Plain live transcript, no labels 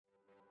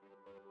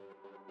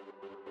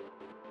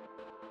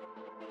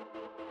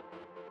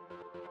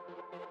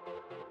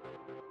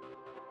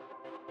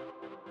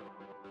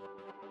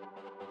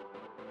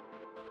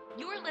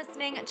You're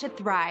listening to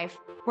Thrive,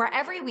 where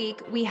every week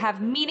we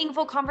have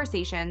meaningful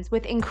conversations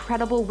with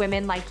incredible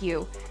women like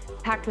you,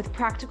 packed with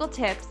practical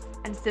tips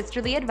and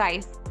sisterly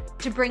advice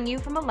to bring you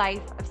from a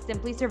life of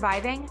simply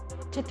surviving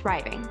to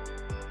thriving.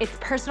 It's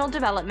personal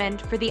development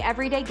for the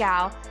everyday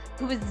gal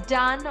who is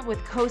done with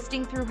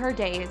coasting through her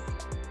days,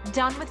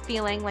 done with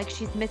feeling like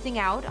she's missing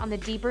out on the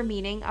deeper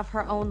meaning of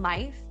her own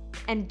life,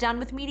 and done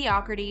with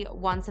mediocrity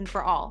once and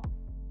for all.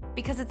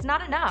 Because it's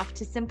not enough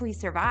to simply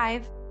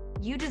survive.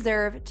 You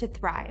deserve to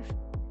thrive.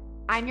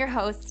 I'm your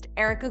host,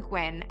 Erica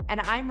Gwynn,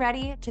 and I'm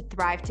ready to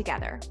thrive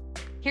together.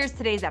 Here's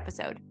today's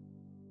episode.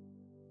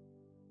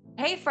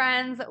 Hey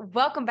friends,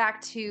 welcome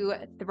back to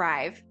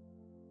Thrive.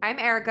 I'm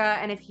Erica,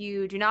 and if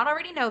you do not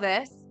already know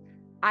this,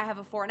 I have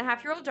a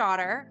 4.5-year-old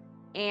daughter,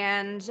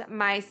 and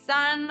my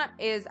son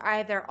is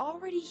either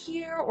already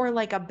here or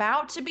like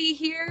about to be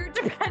here,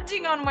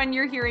 depending on when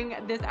you're hearing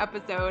this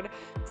episode.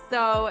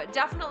 So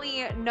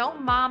definitely no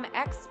mom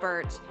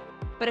expert.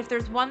 But if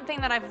there's one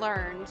thing that I've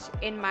learned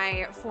in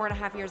my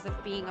 4.5 years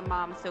of being a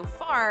mom so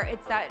far,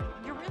 it's that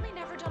you're really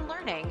never done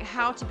learning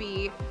how to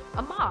be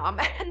a mom.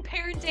 And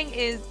parenting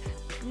is,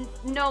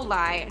 no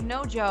lie,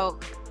 no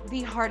joke,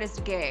 the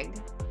hardest gig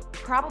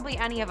probably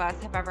any of us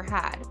have ever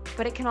had.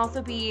 But it can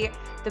also be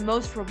the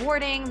most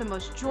rewarding, the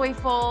most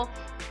joyful,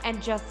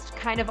 and just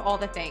kind of all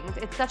the things.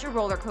 It's such a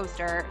roller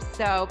coaster.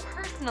 So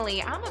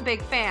personally, I'm a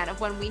big fan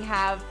of when we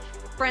have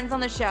friends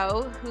on the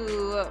show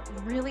who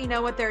really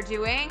know what they're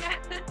doing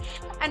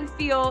and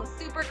feel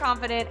super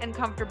confident and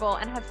comfortable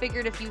and have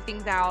figured a few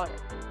things out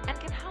and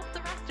can help the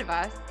rest of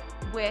us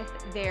with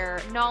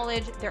their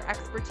knowledge, their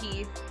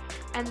expertise,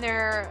 and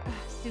their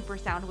super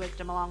sound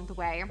wisdom along the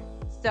way.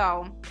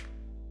 So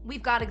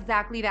we've got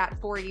exactly that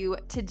for you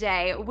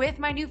today with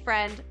my new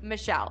friend,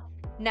 Michelle.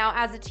 Now,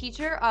 as a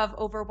teacher of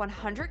over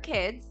 100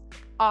 kids,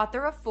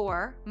 author of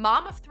 4,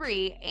 mom of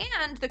 3,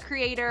 and the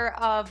creator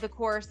of the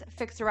course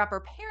Fixer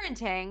Upper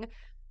Parenting,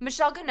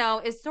 Michelle Gano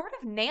is sort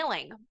of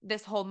nailing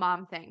this whole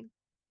mom thing.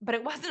 But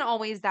it wasn't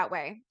always that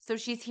way. So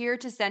she's here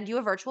to send you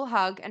a virtual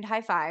hug and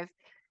high five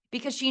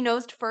because she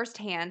knows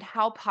firsthand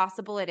how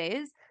possible it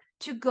is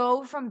to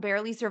go from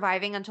barely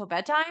surviving until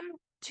bedtime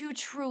to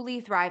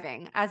truly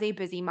thriving as a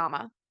busy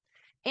mama.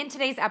 In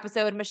today's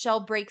episode,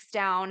 Michelle breaks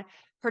down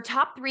her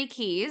top 3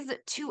 keys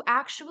to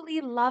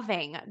actually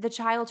loving the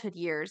childhood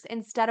years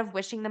instead of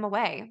wishing them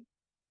away.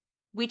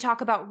 We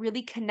talk about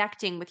really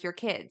connecting with your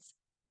kids,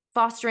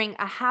 fostering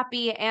a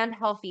happy and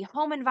healthy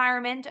home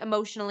environment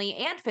emotionally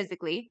and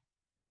physically.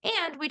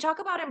 And we talk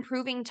about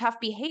improving tough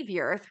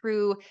behavior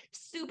through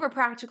super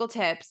practical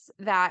tips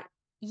that,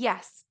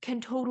 yes,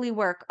 can totally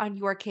work on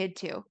your kid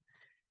too.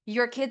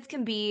 Your kids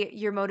can be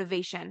your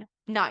motivation,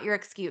 not your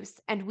excuse.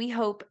 And we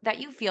hope that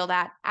you feel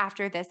that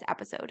after this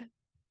episode.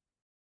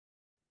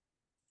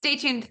 Stay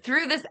tuned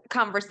through this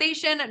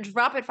conversation.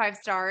 Drop it 5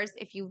 stars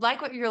if you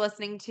like what you're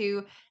listening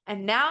to.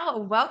 And now,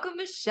 welcome,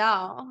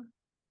 Michelle.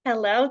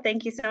 Hello,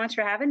 thank you so much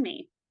for having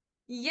me.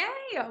 Yay!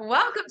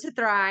 Welcome to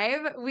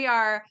Thrive. We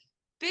are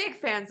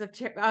big fans of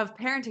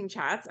parenting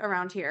chats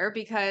around here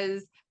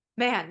because,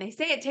 man, they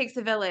say it takes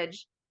a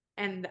village,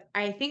 and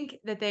I think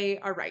that they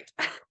are right.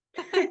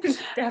 Because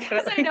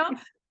Definitely.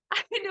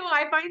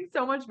 I find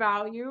so much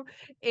value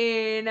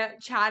in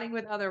chatting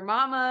with other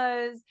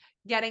mamas,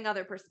 getting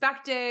other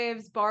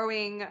perspectives,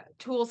 borrowing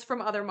tools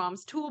from other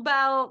moms' tool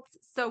belts.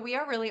 So we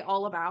are really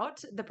all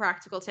about the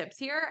practical tips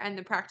here and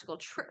the practical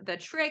the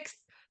tricks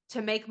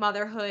to make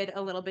motherhood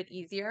a little bit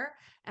easier.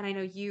 And I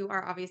know you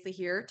are obviously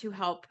here to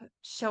help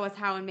show us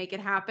how and make it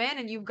happen.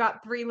 And you've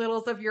got 3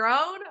 littles of your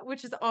own,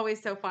 which is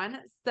always so fun.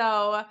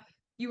 So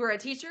you were a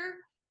teacher,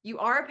 you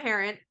are a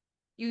parent,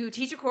 you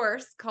teach a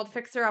course called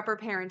Fixer Upper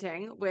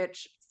Parenting,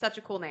 which such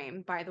a cool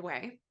name, by the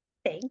way.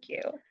 Thank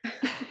you.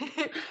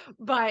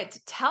 But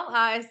tell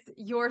us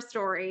your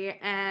story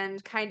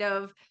and kind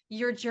of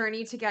your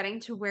journey to getting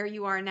to where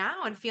you are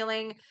now and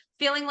feeling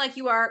like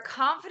you are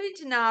confident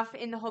enough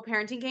in the whole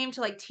parenting game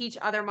to like teach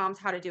other moms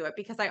how to do it,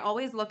 because I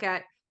always look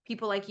at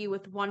people like you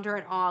with wonder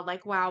and awe,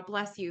 like, wow,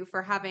 bless you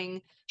for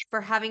having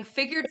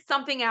figured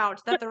something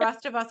out that the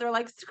rest of us are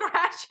like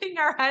scratching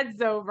our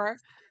heads over.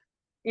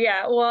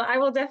 Yeah, well, I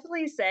will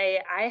definitely say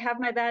I have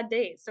my bad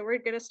days, so we're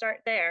gonna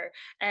start there.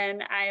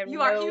 And I am You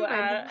are no,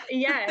 human.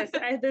 yes,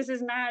 this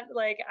is not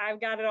like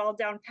I've got it all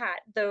down pat.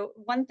 The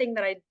one thing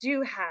that I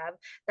do have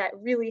that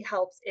really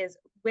helps is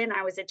when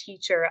I was a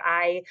teacher,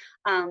 I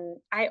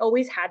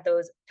always had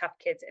those tough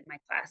kids in my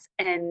class,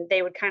 and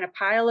they would kind of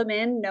pile them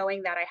in,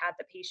 knowing that I had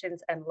the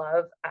patience and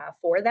love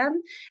for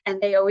them,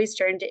 and they always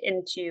turned it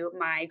into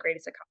my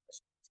greatest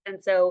accomplishment. And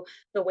so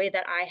the way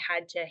that I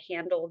had to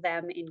handle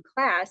them in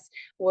class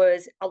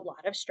was a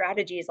lot of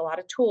strategies, a lot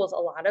of tools, a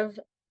lot of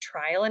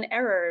trial and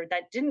error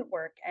that didn't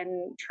work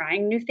and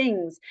trying new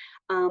things.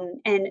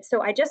 And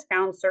so I just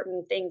found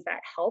certain things that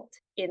helped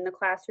in the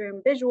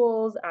classroom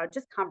visuals,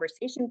 just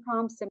conversation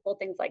prompts, simple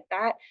things like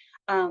that.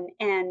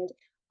 And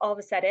all of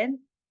a sudden,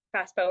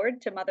 fast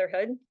forward to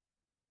motherhood.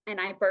 and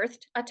I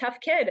birthed a tough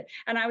kid.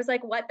 And I was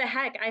like, what the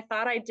heck? I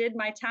thought I did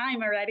my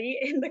time already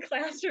in the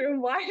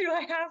classroom. Why do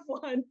I have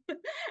one?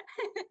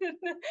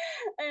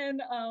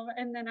 And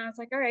then I was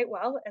like, all right,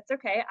 well, it's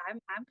okay.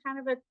 I'm kind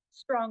of a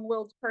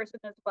strong-willed person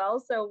as well.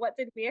 So what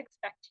did we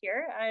expect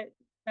here?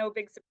 No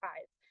big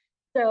surprise.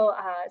 So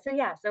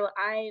yeah, so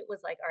I was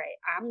like, all right,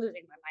 I'm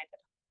losing my mind at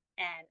home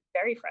and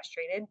very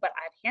frustrated, but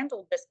I've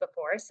handled this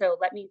before. So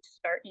let me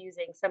start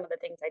using some of the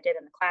things I did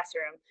in the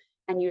classroom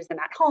and use them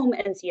at home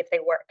and see if they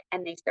work.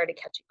 And they started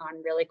catching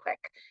on really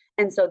quick.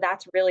 And so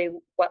that's really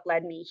what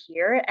led me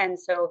here. And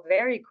so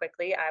very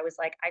quickly, I was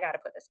like, I got to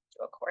put this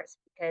into a course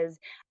because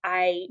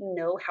I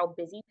know how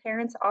busy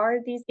parents are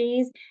these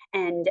days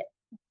and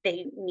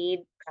they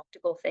need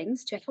practical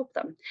things to help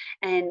them.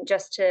 And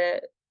just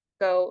to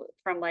go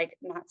from like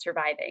not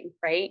surviving,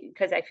 right?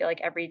 Because I feel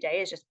like every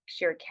day is just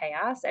pure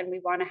chaos and we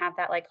want to have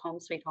that like home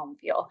sweet home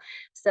feel.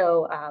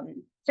 So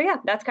yeah,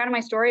 that's kind of my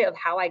story of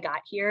how I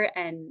got here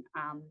and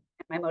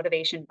my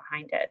motivation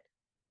behind it.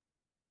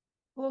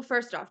 Well,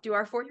 first off, do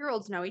our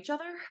 4-year-olds know each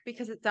other?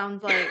 Because it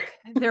sounds like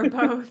they're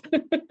both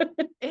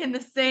in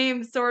the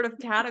same sort of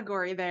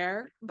category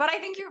there. But I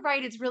think you're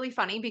right. It's really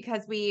funny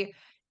because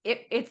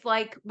it's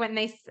like when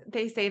they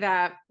say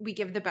that we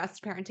give the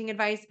best parenting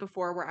advice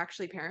before we're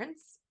actually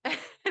parents.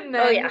 And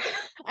Oh then yeah.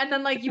 and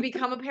then like you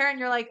become a parent,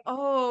 you're like,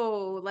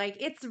 "Oh, like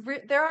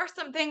there are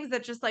some things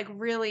that just like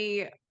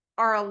really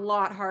are a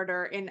lot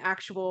harder in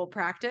actual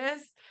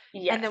practice."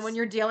 And then when Yes.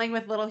 you're dealing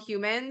with little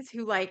humans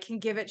who like can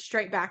give it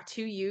straight back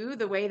to you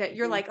the way that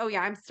you're Mhm. like, "Oh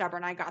yeah, I'm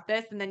stubborn. I got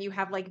this." And then you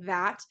have like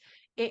that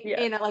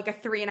Yes. in a, like a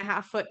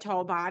 3.5 foot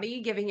tall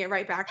body giving it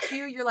right back to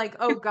you, you're like,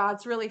 "Oh god,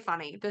 it's really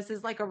funny. This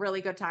is like a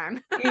really good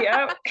time."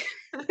 Yep.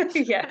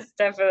 Yes,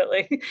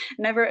 definitely.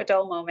 Never a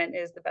dull moment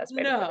is the best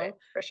way to put it, No,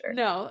 for sure.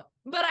 no,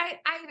 but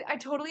I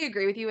totally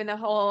agree with you in the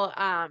whole,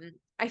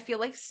 I feel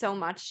like so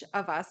much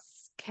of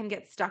us can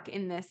get stuck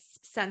in this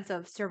sense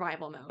of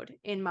survival mode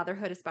in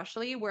motherhood,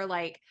 especially where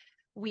like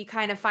we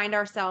kind of find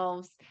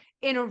ourselves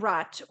in a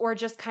rut or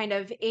just kind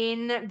of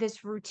in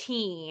this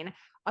routine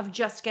of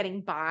just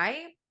getting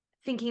by,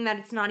 thinking that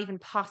it's not even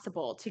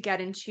possible to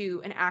get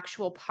into an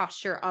actual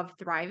posture of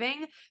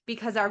thriving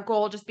because our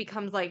goal just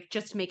becomes like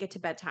just make it to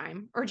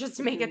bedtime or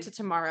just make it Mhm. to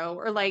tomorrow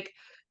or like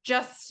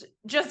just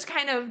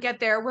kind of get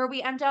there where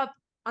we end up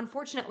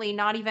unfortunately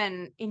not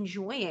even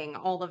enjoying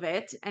all of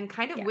it and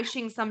kind of Yeah.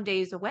 wishing some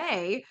days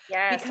away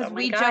Yes. Oh because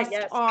my we god, just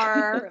yes.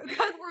 are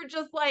because we're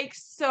just like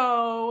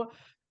so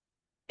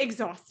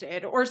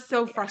exhausted or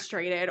so Yeah.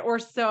 frustrated or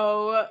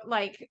so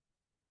like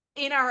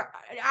in our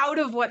out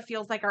of what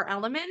feels like our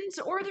element,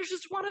 or there's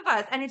just one of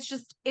us, and it's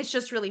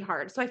just really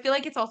hard. So I feel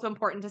like it's also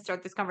important to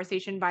start this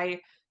conversation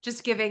by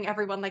just giving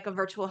everyone like a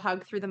virtual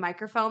hug through the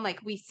microphone, like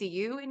we see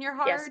you in your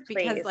Yes, hard,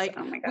 because please. like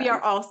Oh my we god.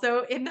 are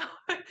also in the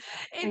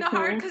in the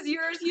hard Mhm. because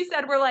yours you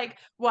said we're like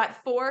what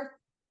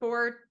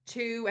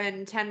 2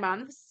 and 10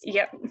 months,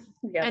 Yep.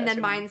 Yeah, and those then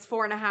are mine. mine's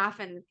 4.5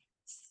 and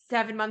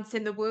 7 months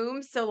in the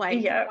womb, so like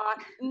Yep.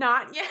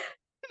 not yet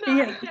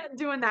not Yeah. yet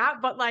doing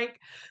that, but like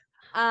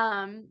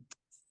um,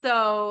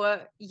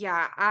 so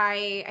yeah,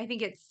 I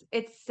think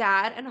it's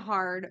sad and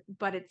hard,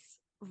 but it's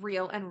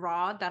real and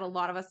raw that a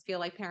lot of us feel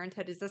like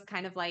parenthood is this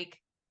kind of like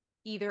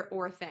either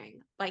or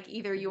thing. Like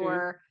either Mhm.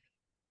 you're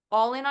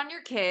all in on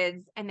your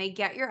kids and they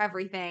get your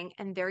everything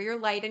and they're your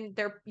light and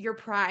they're your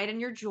pride and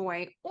your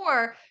joy,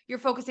 or you're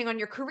focusing on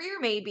your career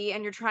maybe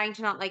and you're trying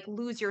to not like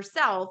lose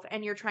yourself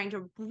and you're trying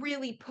to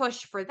really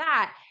push for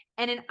that.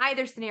 And in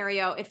either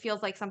scenario, it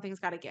feels like something's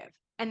got to give.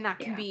 And that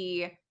can Yeah.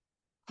 be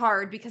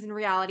hard because in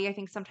reality, I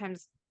think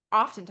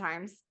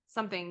oftentimes,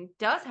 something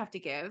does have to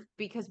give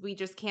because we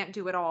just can't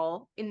do it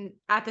all in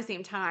at the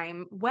same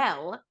time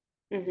well.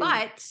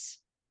 Mhm. But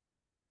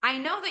I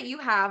know that you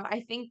have,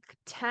 I think,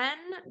 10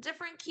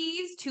 different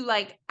keys to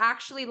like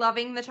actually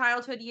loving the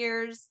childhood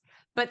years,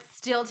 but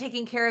still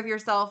taking care of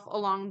yourself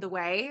along the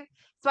way.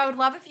 So I would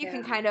love if you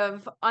can Yeah. kind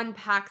of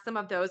unpack some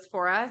of those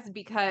for us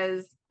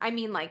because I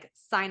mean, like,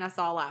 sign us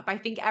all up. I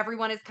think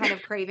everyone is kind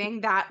of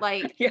craving that,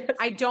 like, Yes.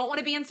 I don't want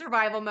to be in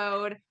survival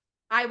mode.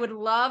 I would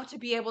love to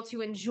be able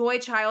to enjoy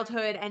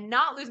childhood and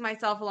not lose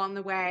myself along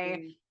the way.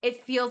 Mhm.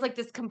 It feels like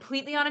this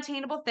completely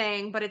unattainable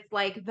thing, but it's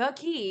like the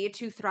key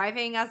to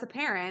thriving as a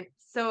parent.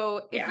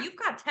 So if Yeah. you've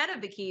got 10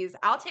 of the keys,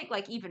 I'll take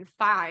like even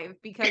 5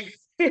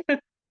 because,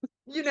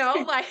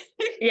 like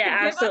Yeah,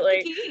 give us the absolutely.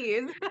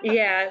 keys.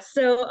 Yeah.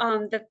 So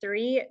the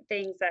three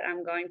things that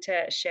I'm going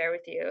to share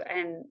with you,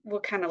 and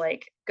we'll kind of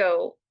like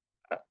go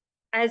uh,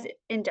 as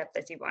in depth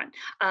as you want.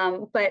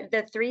 But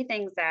the three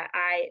things that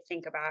I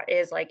think about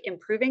is like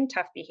improving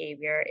tough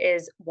behavior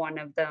is one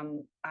of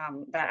them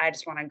that I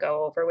just want to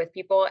go over with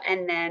people,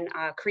 and then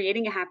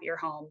creating a happier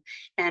home,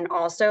 and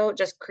also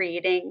just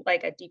creating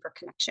like a deeper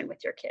connection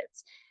with your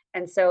kids.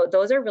 And so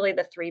those are really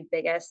the three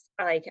biggest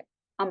like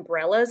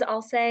umbrellas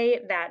I'll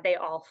say that they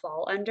all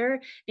fall under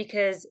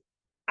because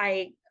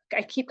I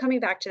I keep coming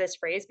back to this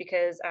phrase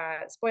because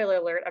spoiler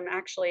alert, I'm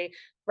actually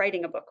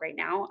writing a book right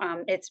now.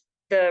 It's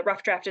the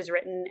rough draft is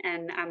written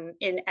and I'm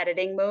in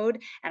editing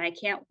mode and I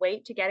can't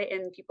wait to get it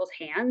in people's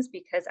hands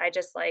because I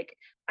just like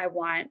I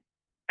want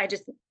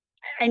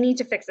I need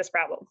to fix this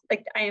problem.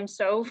 Like, I am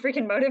so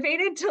freaking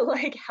motivated to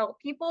like help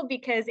people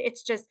because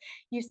it's just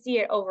you see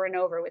it over and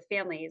over with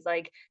families,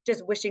 like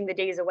just wishing the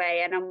days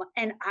away.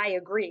 And I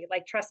agree.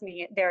 Like, trust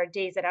me, there are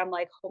days that I'm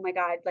like, oh my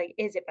God, like,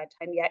 is it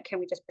bedtime yet? Can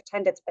we just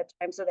pretend it's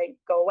bedtime so they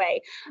go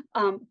away?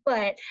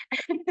 But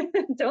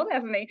don't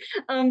laugh at me.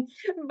 Um,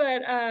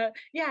 but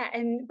yeah,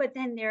 and but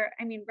then there,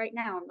 I mean, right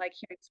now I'm like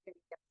hearing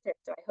screaming kids,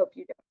 so I hope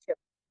you don't too.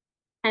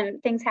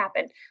 And things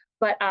happen.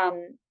 But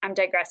I'm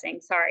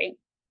digressing. Sorry.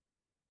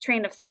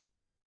 Train of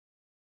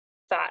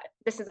thought.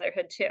 This is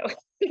motherhood too.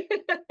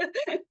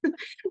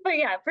 But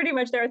yeah, pretty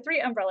much there are three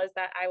umbrellas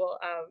that I will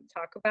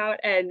talk about.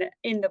 And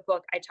in the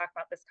book, I talk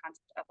about this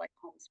concept of like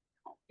home sweet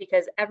home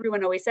because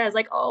everyone always says,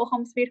 like, oh,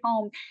 home sweet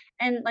home.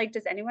 And like,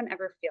 does anyone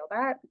ever feel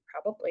that?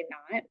 Probably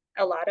not.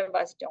 A lot of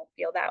us don't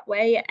feel that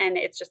way. And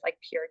it's just like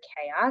pure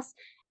chaos.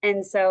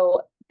 And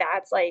so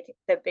that's like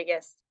the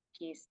biggest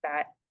piece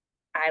that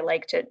I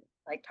like to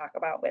like talk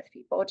about with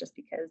people just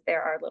because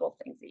there are little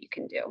things that you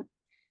can do.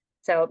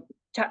 So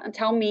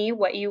tell me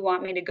what you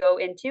want me to go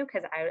into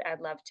because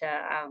I'd love to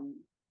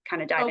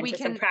kind of dive Oh, we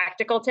into some can,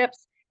 practical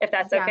tips if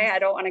that's okay. yes. I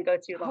don't want to go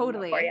too long though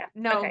for Totally. you.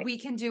 No, Okay, we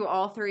can do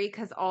all 3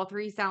 because all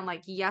 3 sound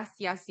like, "Yes,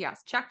 yes,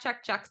 yes. Check,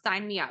 check, check.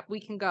 Sign me up. We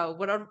can go."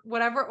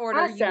 Whatever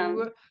order awesome.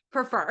 you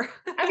prefer.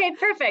 Okay,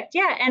 perfect.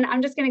 Yeah, and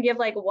I'm just gonna give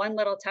like one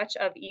little touch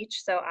of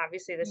each. So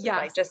obviously this is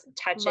like Yes. just Love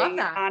touching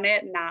that. on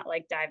it, not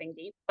like diving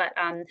deep. But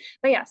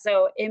yeah,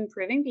 so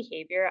improving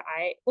behavior,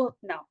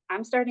 no,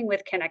 I'm starting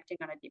with connecting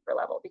on a deeper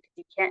level because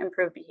you can't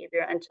improve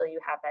behavior until you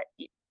have that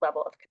deep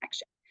level of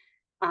connection.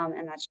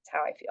 And that's just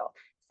how I feel.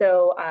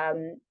 So,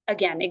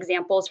 again,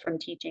 examples from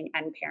teaching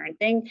and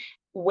parenting.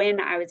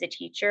 When I was a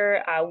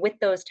teacher, with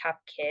those tough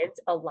kids,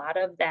 a lot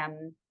of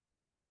them,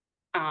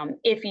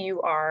 if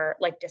you are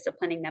like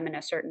disciplining them in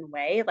a certain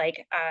way,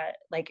 like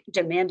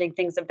demanding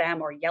things of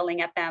them or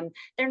yelling at them,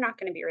 they're not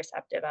going to be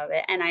receptive of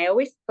it. And I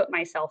always put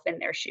myself in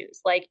their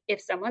shoes. Like,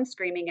 if someone's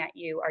screaming at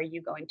you, are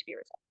you going to be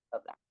receptive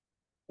of them?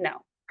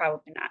 No,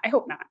 probably not. I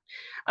hope not.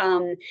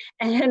 Um,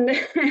 and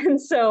and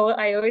so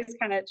I always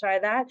kind of try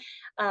that.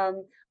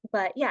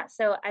 But yeah,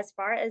 so as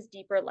far as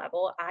deeper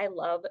level, I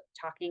love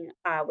talking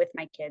with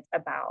my kids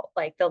about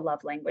like the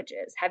love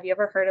languages. Have you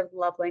ever heard of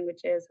Love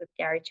Languages with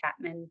Gary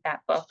Chapman, that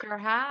book? Sure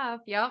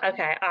have. Yep.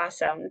 Okay,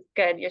 awesome.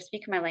 Good. You're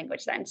speaking my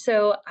language then.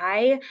 So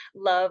I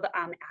love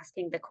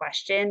asking the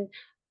question,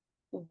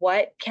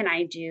 what can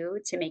I do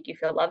to make you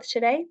feel loved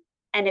today?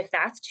 And if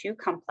that's too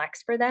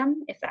complex for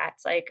them, if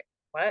that's like,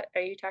 what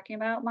are you talking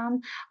about,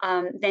 mom?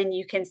 Then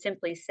you can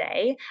simply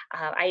say,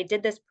 I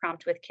did this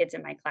prompt with kids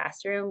in my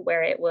classroom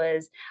where it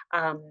was,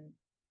 um,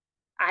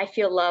 I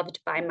feel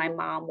loved by my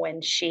mom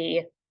when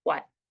she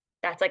what?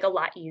 That's like a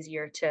lot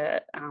easier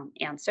to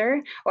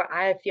answer. Or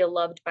I feel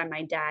loved by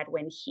my dad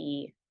when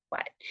he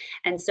what?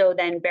 And so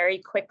then very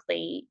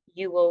quickly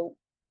you will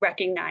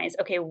recognize,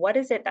 okay, what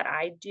is it that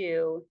I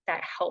do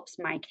that helps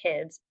my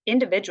kids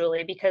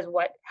individually? Because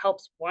what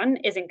helps one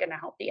isn't going to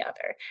help the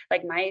other.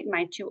 Like my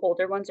two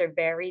older ones are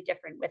very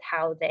different with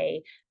how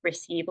they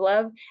receive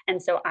love, and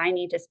so I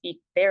need to speak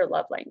their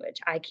love language.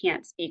 I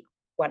can't speak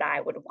what I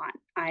would want.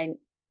 I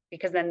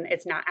because then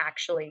it's not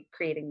actually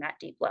creating that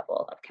deep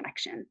level of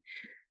connection.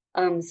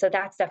 So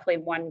that's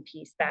definitely one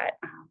piece that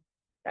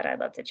I'd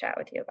love to chat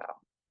with you about.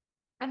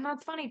 And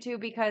that's funny too,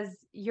 because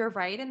you're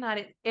right in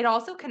that it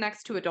also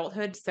connects to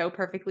adulthood so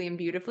perfectly and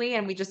beautifully,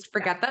 and we just Yeah.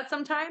 forget that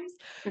sometimes.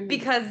 Mhm.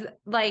 Because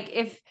like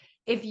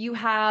if you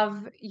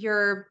have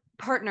your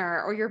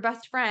partner or your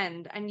best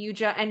friend and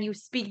you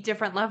speak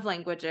different love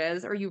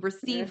languages or you Mhm.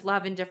 receive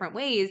love in different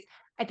ways,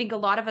 I think a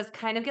lot of us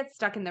kind of get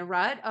stuck in the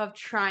rut of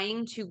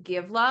trying to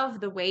give love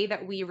the way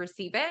that we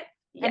receive it.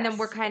 And then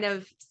we're Yes. kind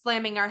of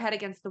slamming our head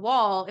against the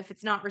wall if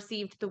it's not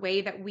received the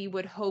way that we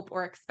would hope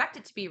or expect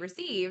it to be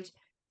received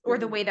or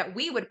the Mhm. way that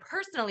we would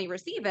personally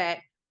receive it.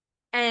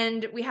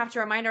 And we have to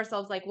remind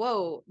ourselves, like,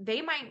 whoa,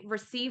 they might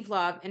receive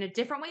love in a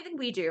different way than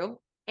we do,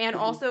 and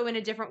Mhm. also in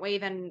a different way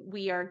than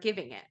we are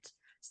giving it.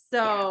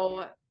 Yeah.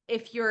 So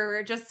if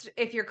you're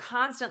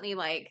constantly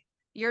like,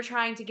 you're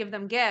trying to give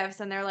them gifts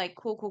and they're like,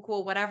 cool, cool,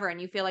 cool, whatever.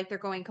 And you feel like they're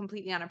going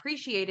completely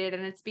unappreciated.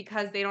 And it's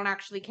because they don't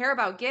actually care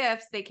about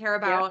gifts. They care Yep.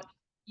 about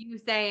you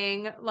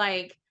saying,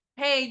 like,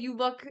 hey, you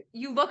look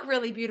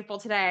really beautiful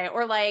today,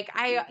 or like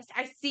Mhm.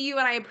 I see you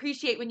and I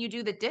appreciate when you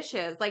do the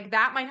dishes. Like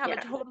that might have a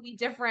Yeah. totally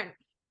different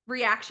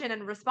reaction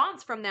and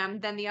response from them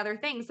than the other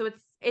thing. So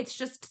it's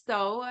just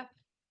so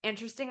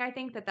interesting, I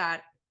think, that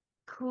that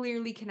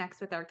clearly connects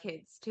with our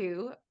kids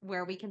too,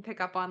 where we can pick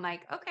up on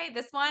like, okay,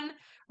 this one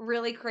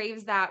really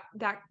craves that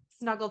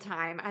snuggle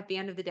time at the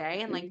end of the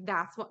day, and like Mhm.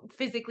 that's what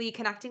physically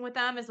connecting with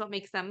them is what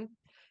makes them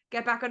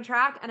get back on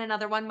track. And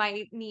another one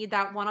might need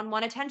that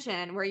one-on-one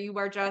attention where you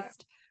are Yeah.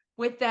 just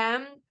with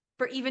them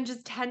for even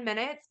just 10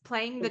 minutes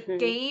playing the Mhm.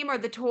 game or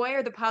the toy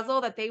or the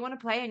puzzle that they want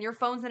to play, and your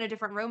phone's in a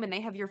different room and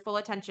they have your full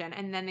attention,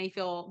 and then they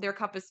feel their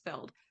cup is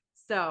filled.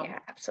 So Yeah,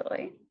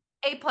 absolutely.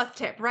 A plus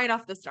tip right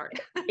off the start.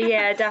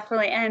 Yeah,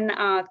 definitely. And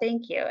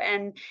thank you.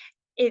 And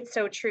It's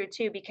so true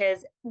too,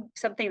 because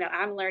something that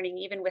I'm learning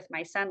even with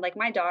my son, like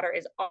my daughter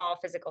is all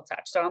physical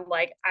touch. So I'm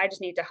like, I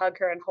just need to hug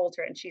her and hold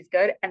her and she's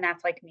good. And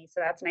that's like me.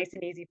 So that's nice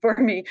and easy for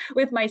me.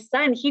 With my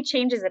son, he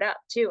changes it up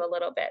too a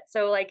little bit.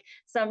 So like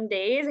some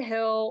days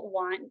he'll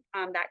want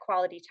that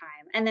quality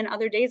time. And then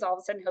other days all of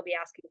a sudden he'll be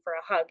asking for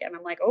a hug. And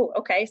I'm like, oh,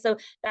 okay. So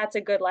that's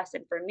a good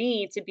lesson for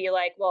me to be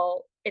like,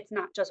 well, it's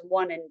not just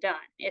one and done.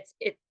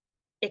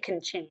 It can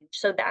change.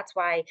 So that's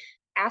why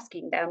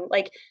asking them,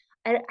 like,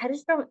 I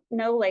just don't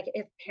know, like,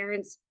 if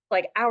parents,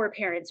 like our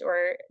parents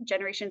or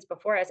generations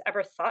before us,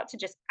 ever thought to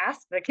just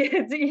ask the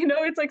kids.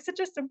 It's like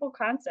such a simple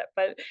concept,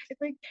 but it's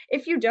like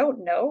if you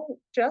don't know,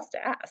 just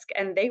ask,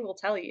 and they will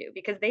tell you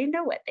because they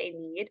know what they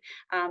need.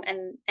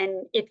 And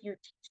if you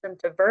teach them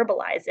to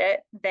verbalize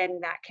it,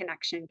 then that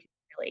connection can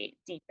really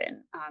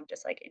deepen,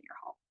 just like in your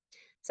home.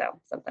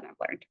 So something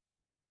I've learned.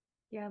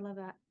 Yeah, I love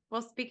that.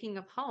 Well, speaking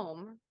of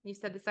home, you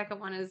said the second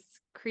one is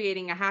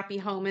creating a happy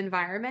home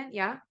environment.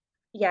 Yeah.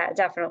 Yeah,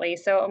 definitely.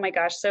 So, oh my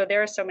gosh, so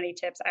there are so many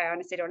tips. I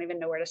honestly don't even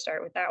know where to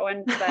start with that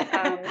one, but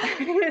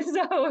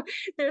so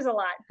there's a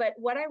lot. But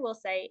what I will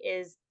say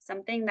is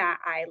something that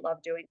I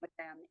love doing with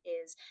them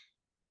is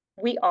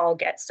we all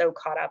get so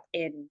caught up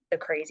in the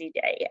crazy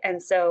day.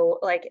 And so,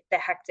 like the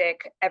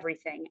hectic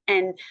everything,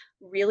 and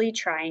really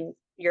trying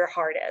your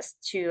hardest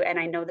to, and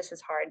I know this is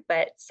hard,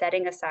 but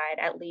setting aside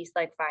at least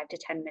like 5 to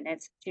 10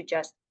 minutes to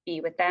just be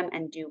with them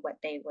and do what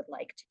they would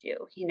like to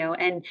do,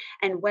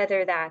 and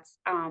whether that's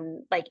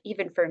like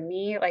even for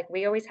me, like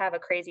we always have a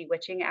crazy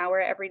witching hour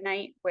every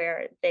night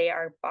where they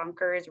are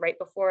bonkers right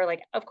before,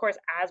 like of course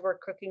as we're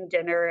cooking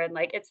dinner, and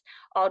like it's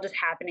all just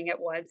happening at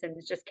once and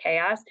it's just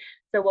chaos.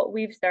 So what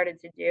we've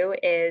started to do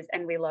is,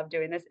 and we love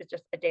doing this, is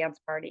just a dance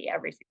party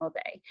every single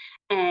day.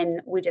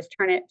 And we just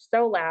turn it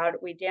so loud,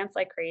 we dance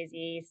like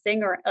crazy,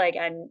 sing or like,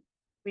 and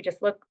we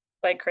just look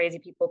like crazy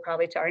people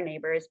probably to our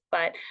neighbors.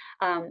 But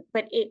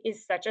it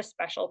is such a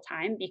special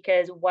time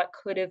because what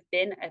could have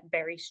been a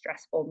very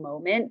stressful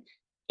moment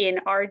in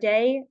our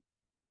day,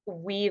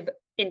 we've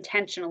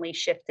intentionally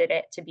shifted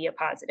it to be a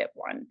positive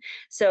one.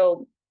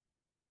 So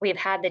we've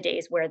had the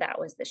days where that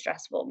was the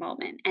stressful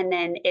moment, and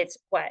then it's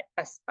what,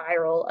 a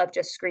spiral of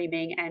just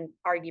screaming and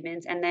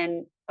arguments, and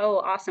then, oh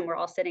awesome, we're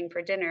all sitting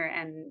for dinner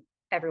and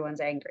everyone's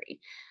angry.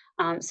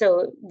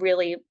 So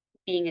really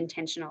being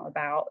intentional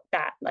about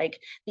that, like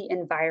the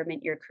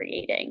environment you're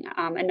creating.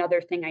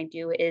 Another thing I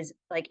do is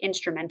like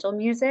instrumental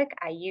music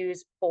I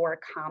use for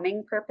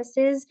calming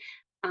purposes.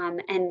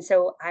 And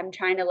so I'm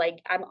trying to,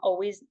 like, I'm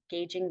always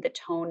gauging the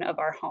tone of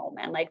our home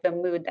and like the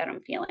mood that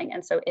I'm feeling.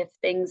 And so if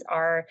things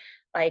are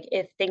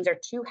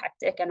too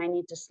hectic and I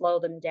need to slow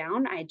them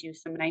down, I do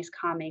some nice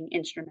calming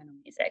instrumental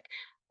music.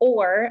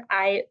 Or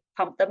I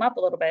pump them up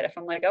a little bit. If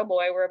I'm like, oh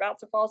boy, we're about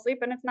to fall asleep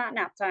and it's not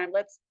nap time,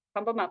 let's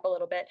pump them up a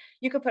little bit.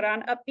 You could put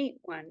on upbeat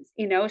ones.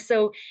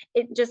 So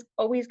it just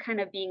always kind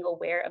of being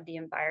aware of the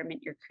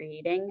environment you're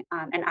creating.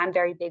 And I'm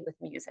very big with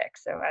music.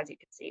 So as you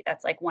can see,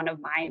 that's like one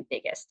of my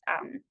biggest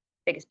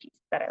pieces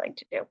that I like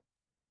to do.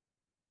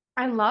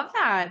 I love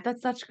that.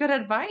 That's such good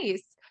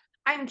advice.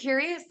 I'm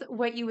curious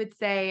what you would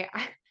say.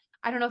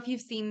 I don't know if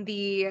you've seen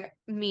the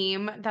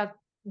meme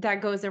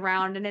that goes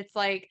around, and it's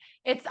like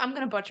I'm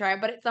gonna butcher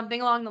it, but it's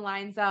something along the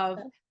lines of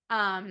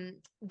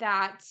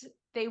that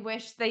they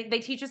wish they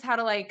teach us how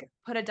to like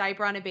put a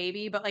diaper on a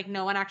baby, but like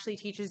no one actually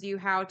teaches you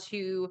how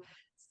to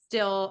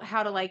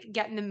like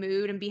get in the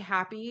mood and be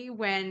happy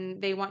when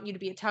they want you to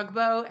be a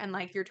tugboat and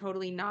like you're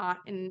totally not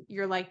and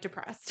you're like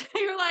depressed.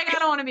 You're like, I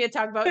don't want to be a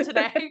tugboat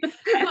today.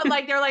 But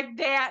like they're like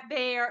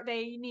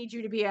they need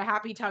you to be a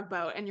happy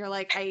tugboat and you're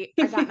like, I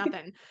got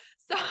nothing.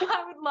 So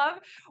I would love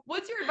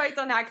what's your advice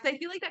on that? Because I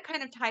feel like that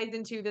kind of ties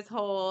into this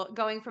whole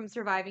going from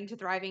surviving to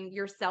thriving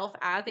yourself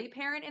as a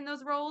parent in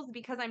those roles,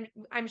 because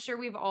I'm sure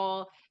we've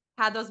all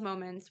had those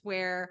moments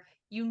where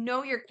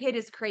your kid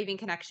is craving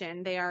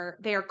connection. They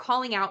are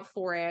calling out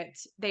for it.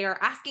 They are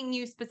asking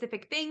you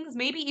specific things,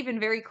 maybe even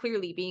very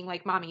clearly being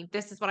like, "Mommy,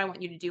 this is what I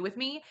want you to do with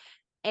me."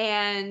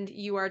 And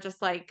you are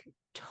just like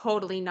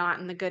totally not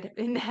in the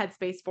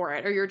headspace for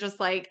it, or you're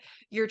just like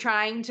you're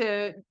trying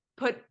to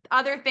put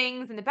other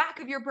things in the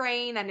back of your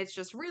brain and it's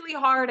just really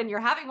hard and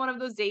you're having one of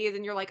those days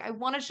and you're like, I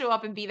want to show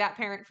up and be that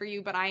parent for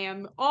you, but I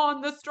am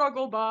on the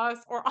struggle bus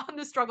or on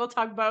the struggle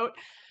tugboat.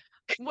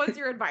 What's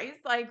your advice?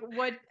 Like,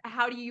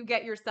 how do you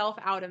get yourself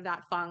out of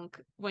that funk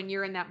when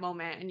you're in that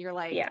moment and you're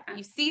like, Yeah.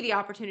 you see the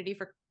opportunity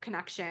for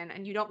connection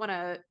and you don't want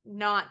to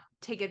not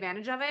take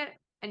advantage of it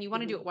and you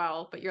want to do Mhm. it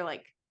well, but you're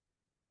like,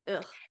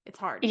 ugh, it's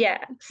hard.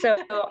 Yeah. So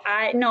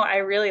I no, I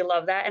really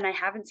love that, and I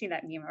haven't seen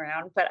that meme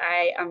around, but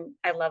I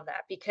love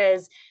that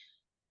because,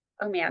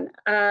 oh man,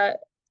 I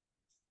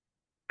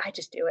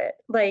just do it.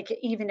 Like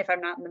even if I'm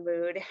not in the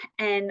mood,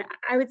 and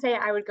I would say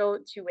I would go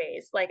 2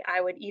 ways. Like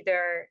I would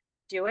either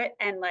do it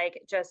and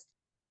like just,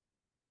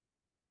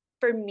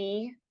 for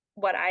me,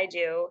 what I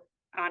do,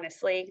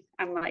 honestly,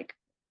 I'm like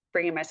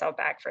bringing myself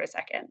back for a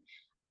second.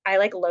 I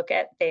like look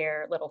at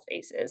their little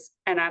faces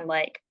and I'm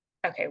like,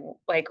 okay,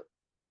 like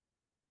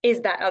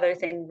is that other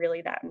thing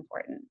really that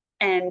important?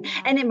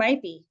 Yeah. And it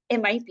might be,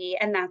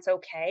 and that's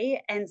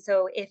okay. And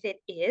so if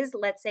it is,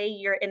 let's say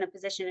you're in a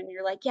position and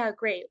you're like, yeah,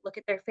 great, look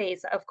at their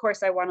face. Of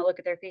course I want to look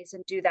at their face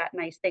and do that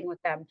nice thing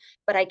with them,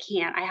 but I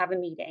can't. I have a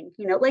meeting.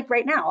 Like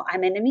right now,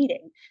 I'm in a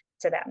meeting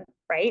to them,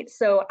 right?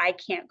 So I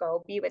can't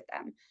go be with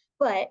them.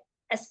 But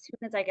as soon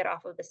as I get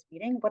off of this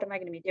meeting, what am I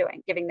going to be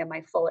doing? Giving them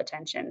my full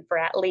attention for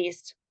at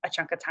least a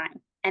chunk of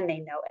time, and they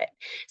know it.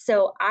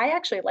 So I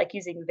actually like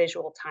using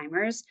visual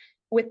timers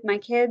with my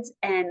kids,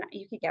 and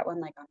you could get one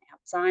like on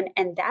Amazon,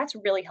 and that's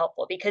really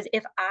helpful because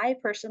if I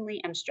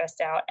personally am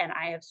stressed out and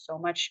I have so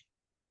much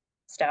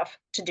stuff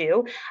to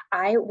do,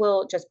 I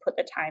will just put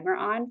the timer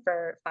on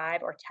for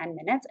 5 or 10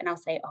 minutes and I'll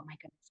say, "Oh my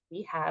goodness,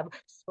 we have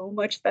so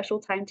much special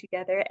time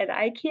together and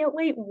I can't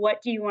wait.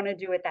 What do you want to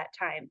do at that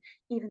time?"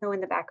 Even though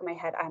in the back of my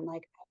head I'm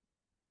like,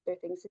 "There are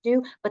things to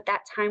do," but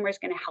that timer is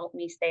going to help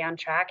me stay on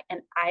track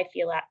and I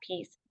feel at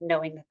peace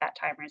knowing that that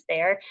timer is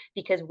there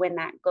because when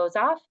that goes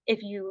off,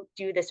 if you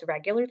do this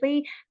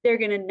regularly, they're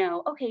going to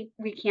know, "Okay,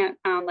 we can't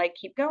like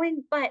keep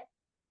going," but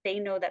they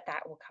know that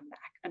that will come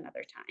back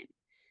another time.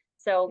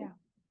 So Yeah.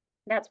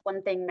 that's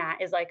one thing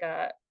that is like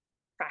a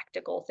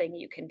practical thing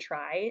you can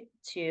try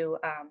to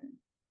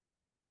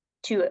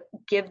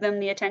give them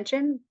the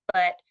attention,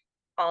 but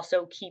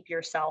also keep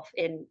yourself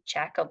in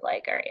check of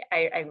like, all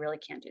right, I really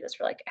can't do this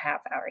for like a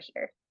half hour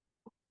here.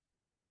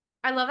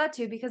 I love that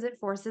too because it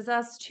forces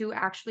us to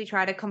actually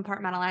try to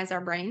compartmentalize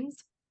our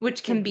brains,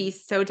 which can be Mhm.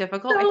 so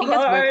difficult. I So think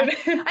as women hard.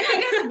 I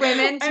think as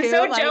women I'm too,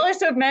 so like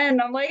jealous of men.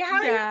 I'm like,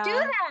 how do you do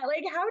yeah. that?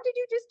 Like, how did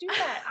you just do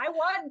that? I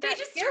want They that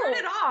just turn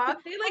it skill.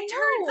 off. They I like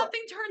turn know.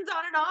 something turns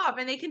on and off,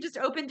 and they can just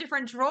open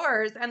different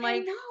drawers and I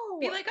like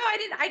be know. like,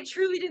 "Oh, I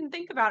truly didn't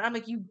think about it." I'm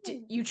like,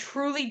 you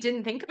truly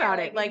didn't think Yeah, about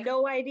like it." Like,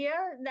 no idea.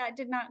 That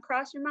did not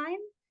cross your mind.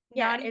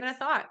 Yeah, not even a it's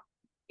thought.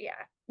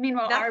 yeah.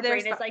 Meanwhile, That's our their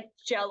brain is spot. like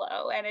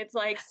jello and it's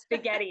like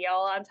spaghetti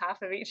all on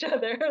top of each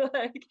other.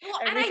 Like Well,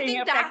 and I everything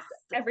think affects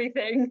that's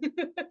everything.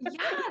 yeah,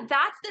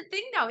 that's the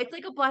thing though. It's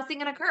like a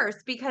blessing and a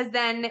curse because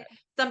then Yeah.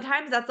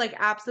 sometimes that's like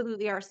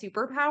absolutely our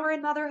superpower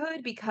in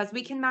motherhood because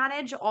we Mhm. can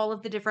manage all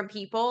of the different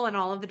people and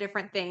all of the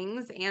different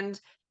things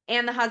and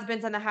the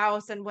husbands and the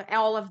house and what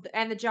all of the,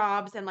 and the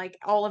jobs and like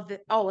all of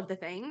the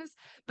things.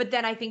 But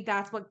then I think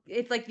that's what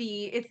it's like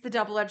it's the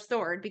double-edged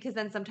sword because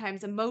then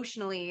sometimes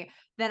emotionally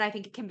then I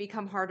think it can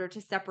become harder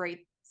to separate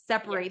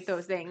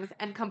those Yes. things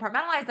and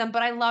compartmentalize them.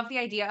 But I love the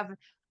idea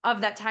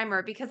of that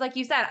timer because like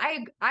you said,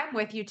 I'm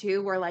with you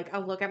too, where like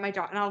I'll look at my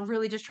daughter and I'll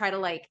really just try to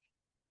like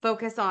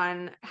focus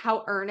on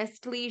how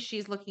earnestly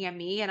she's looking at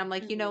me and I'm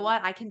like, "You know Mhm.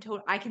 what? I can do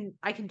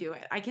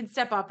it. I can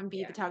step up and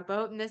be the Yeah.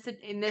 tugboat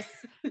in this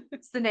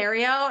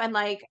scenario and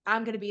like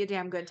I'm going to be a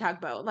damn good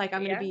tugboat. Like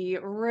I'm going to Yeah. be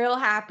real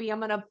happy. I'm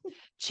going to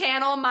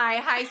channel my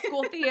high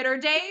school theater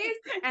days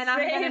and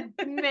I'm going Same.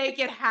 to make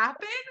it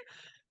happen."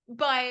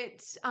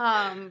 But,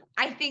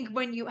 I think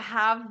when you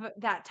have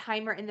that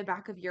timer in the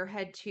back of your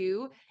head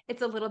too,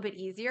 it's a little bit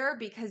easier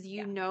because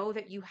you Yeah. know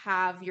that you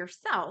have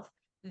yourself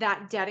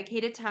that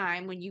dedicated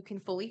time when you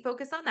can fully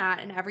focus on that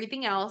and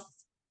everything else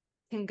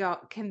can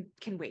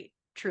wait,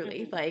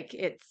 truly. Mhm. Like,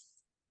 it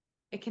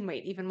can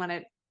wait even when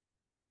it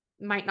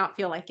might not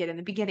feel like it in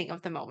the beginning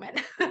of the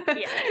moment.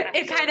 Yeah,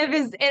 It kind of absolutely.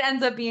 is it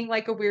ends up being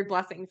like a weird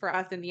blessing for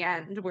us in the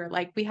end where,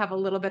 like, we have a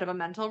little bit of a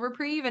mental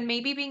reprieve, and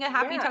maybe being a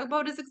happy Yeah.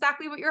 tugboat is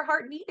exactly what your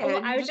heart Oh,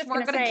 needed. You I was just just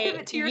weren't gonna gonna give say,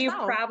 it to you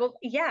yourself. probably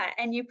yeah,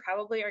 and you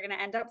probably are gonna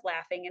end up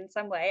laughing in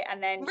some way,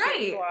 and then here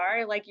you Right.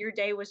 are, like, your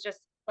day was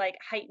just, like,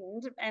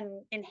 heightened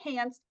and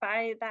enhanced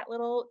by that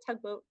little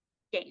tugboat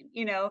game?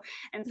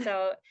 And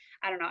so,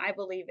 I don't know, I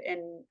believe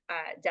in,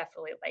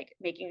 definitely, like,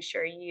 making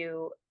sure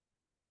you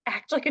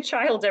act like a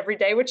child every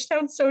day, which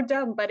sounds so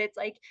dumb, but it's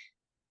like,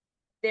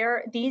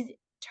 these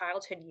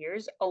childhood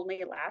years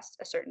only last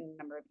a certain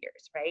number of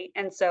years, right?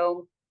 And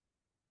so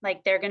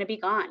like they're going to be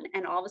gone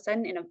and all of a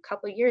sudden in a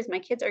couple of years my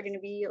kids are going to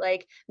be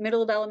like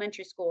middle of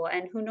elementary school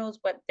and who knows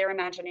what their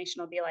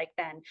imagination will be like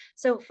then.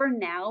 So for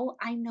now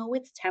I know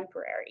it's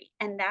temporary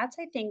and that's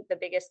I think the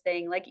biggest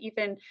thing, like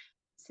even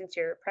since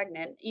you're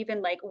pregnant,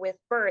 even like with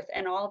birth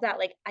and all of that,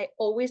 like I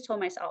always told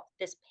myself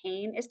this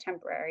pain is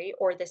temporary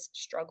or this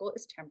struggle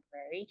is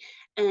temporary,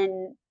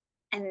 and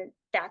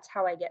that's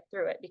how I get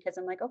through it because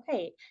I'm like,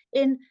 okay,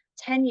 in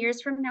 10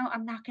 years from now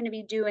I'm not going to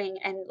be doing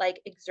and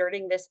like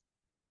exerting this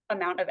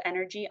amount of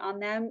energy on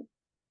them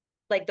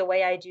like the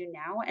way I do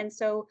now. And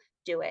so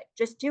do it.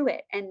 Just do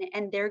it.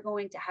 And they're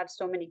going to have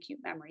so many cute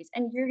memories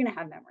and you're going to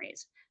have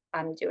memories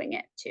doing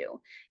it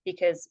too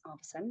because all of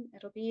a sudden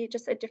it'll be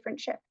just a different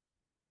ship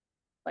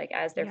like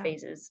as their Yeah.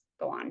 phases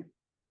go on.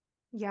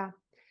 Yeah.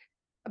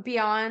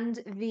 Beyond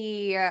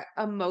the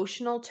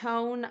emotional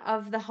tone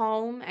of the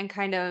home and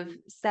kind of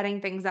Mhm.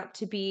 setting things up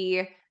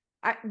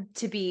uh,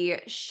 to be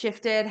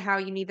shifted how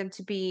you need them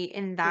to be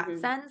in that Mhm.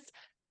 sense,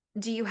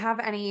 do you have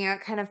any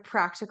kind of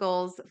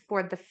practicals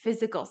for the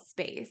physical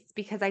space?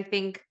 Because I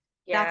think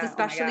that's Yeah, oh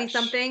my especially gosh.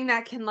 something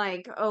that can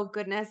like, oh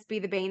goodness, be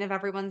the bane of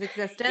everyone's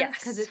existence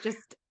because Yes. it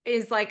just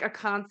is like a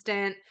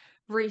constant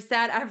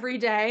reset every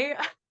day.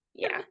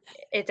 Yeah,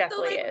 it So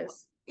definitely like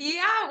is.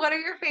 Yeah, what are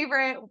your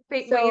favorite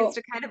ways So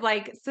to kind of,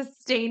 like,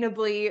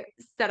 sustainably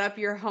set up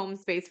your home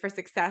space for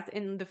success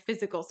in the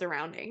physical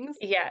surroundings?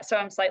 yeah, so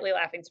I'm slightly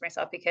laughing to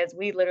myself because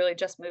we literally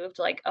just moved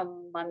like a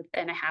month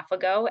and a half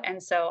ago,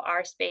 and so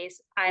our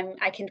space,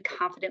 I can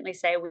confidently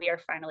say we are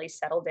finally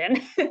settled in.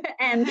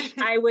 And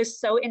I was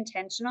so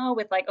intentional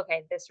with like,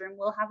 okay, this room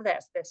will have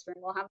this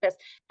room will have this,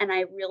 and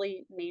I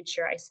really made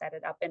sure I set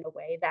it up in a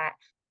way that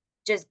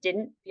just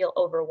didn't feel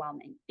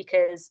overwhelming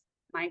because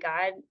my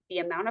God, the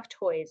amount of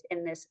toys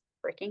in this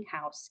freaking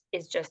house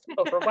is just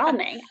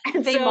overwhelming.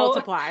 And They so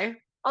multiply.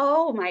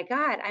 oh my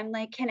god, I'm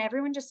like, "Can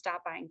everyone just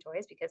stop buying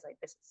toys because, like,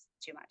 this is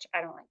too much,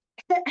 I don't like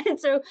it." And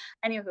so,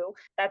 anywho,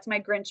 that's my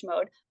Grinch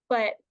mode,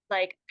 but,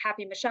 like,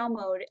 Happy Michelle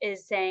mode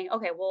is saying,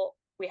 "Okay, well,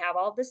 we have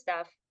all this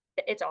stuff,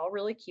 it's all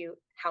really cute,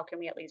 how can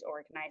we at least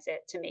organize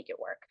it to make it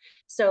work?"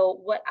 So,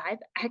 what I've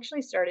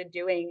actually started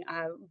doing,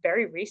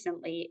 very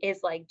recently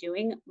is, like,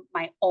 doing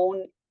my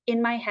own in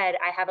my head,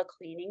 I have a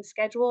cleaning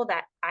schedule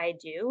that I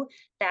do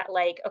that,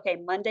 like, okay,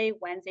 Monday,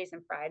 Wednesdays,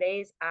 and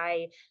Fridays,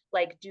 I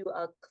like do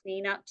a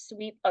cleanup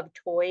sweep of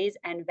toys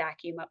and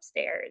vacuum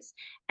upstairs.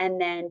 And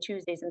then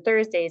Tuesdays and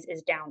Thursdays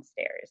is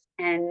downstairs.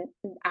 And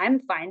I'm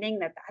finding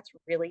that that's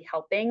really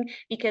helping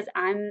because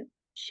I'm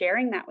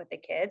sharing that with the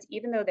kids,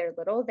 even though they're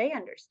little, they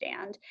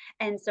understand.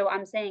 And so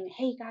I'm saying,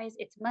 hey guys,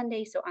 it's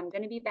Monday, so I'm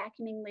going to be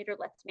vacuuming later.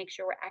 Let's make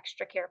sure we're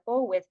extra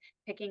careful with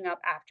picking up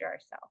after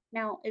ourselves.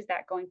 Now, is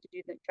that going to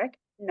do the trick?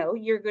 No,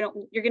 you're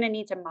going to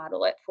need to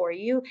model it for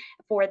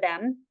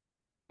them,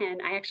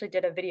 and I actually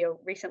did a video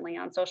recently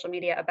on social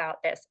media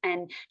about this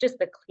and just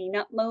the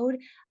cleanup mode.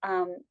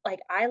 Like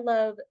I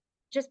love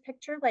just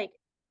picture like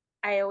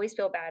I always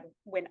feel bad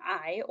when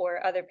I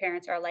or other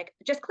parents are like,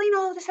 just clean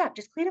all of this up,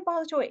 just clean up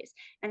all the toys.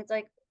 And it's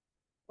like,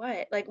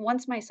 what? Like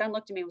once my son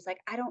looked at me and was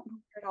like, I don't know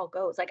where it all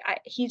goes. Like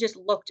he just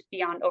looked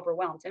beyond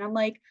overwhelmed. And I'm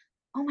like,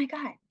 oh my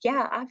God,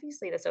 yeah,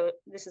 obviously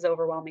this is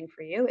overwhelming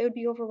for you. It would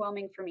be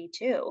overwhelming for me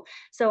too.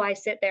 So I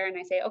sit there and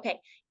I say, okay,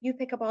 you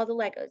pick up all the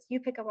Legos, you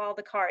pick up all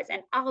the cars,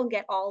 and I'll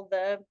get all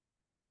the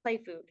play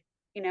food,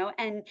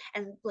 and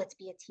let's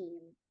be a team.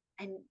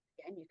 And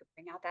again, you could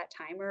bring out that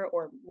timer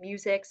or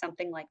music,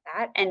 something like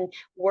that, and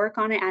work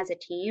on it as a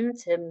team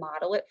to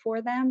model it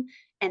for them.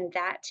 And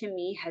that to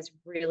me has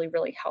really,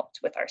 really helped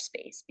with our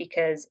space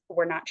because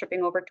we're not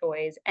tripping over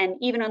toys. And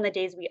even on the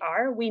days we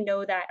are, we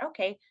know that,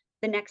 okay,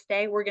 the next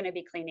day we're going to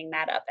be cleaning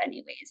that up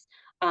anyways.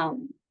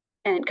 Um,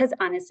 and because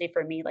honestly,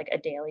 for me, like a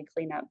daily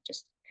cleanup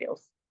just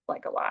feels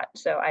like a lot.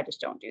 So I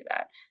just don't do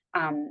that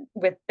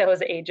with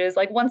those ages.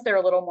 Like once they're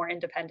a little more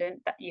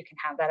independent, that you can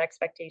have that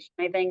expectation,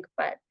 I think.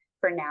 But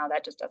for now,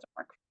 that just doesn't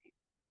work for me.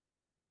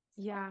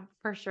 Yeah,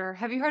 for sure.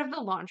 Have you heard of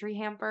the laundry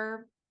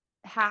hamper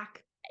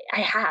hack?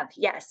 I have,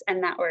 yes,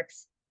 and that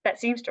works. That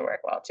seems to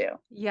work well too.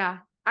 Yeah.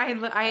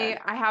 Yeah,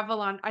 I have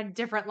a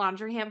different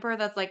laundry hamper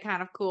that's, like,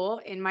 kind of cool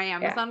in my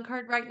yeah, Amazon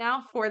cart right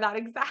now for that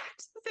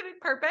exact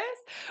specific purpose,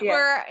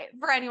 yeah. where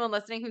for anyone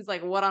listening who's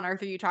like, "What on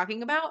earth are you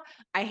talking about?"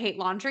 I hate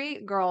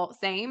laundry, girl,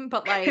 same,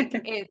 but, like,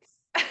 it's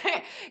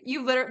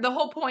the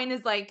whole point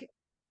is, like,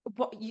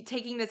 what you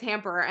taking this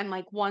hamper and,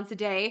 like, once a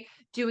day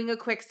doing a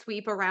quick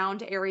sweep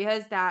around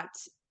areas that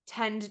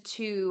tend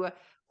to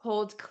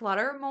hold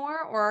clutter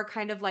more or are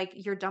kind of like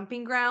your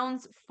dumping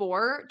grounds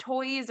for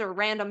toys or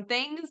random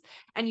things,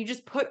 and you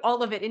just put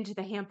all of it into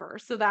the hamper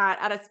so that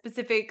at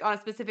on a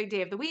specific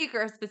day of the week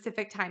or a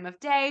specific time of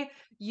day,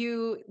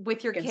 you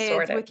with your You can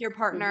sort kids, it. with your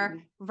partner,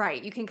 Mhm.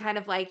 right, you can kind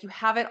of like you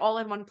have it all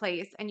in one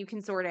place and you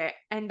can sort it.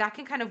 And that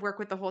can kind of work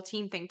with the whole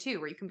team thing too,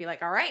 where you can be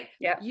like, all right,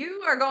 Yeah,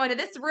 you are going to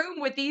this room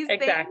with these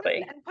things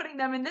exactly. and putting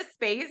them in this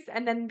space,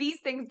 and then these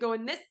things go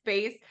in this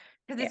space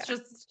because Yeah.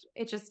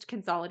 it just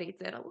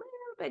consolidates it a little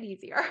bit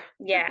easier.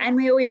 Yeah, and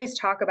we always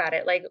talk about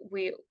it, like,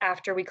 we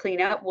after we clean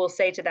up, we'll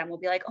say to them, we'll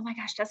be like, "Oh my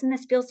gosh, doesn't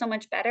this feel so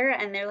much better?"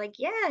 And they're like,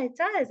 "Yeah, it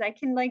does, I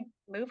can, like,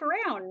 move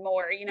around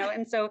more,"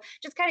 and so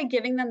just kinda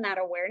giving them that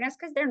awareness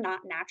because 'cause they're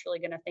not naturally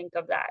gonna think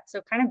of that,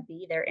 so kind of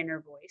be their inner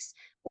voice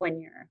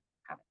when you're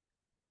having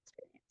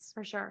experience.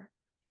 For sure.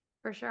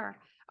 For sure.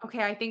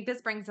 Okay, I think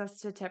this brings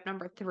us to tip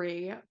number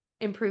 3,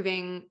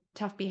 improving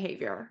tough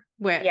behavior,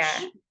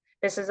 Yeah, which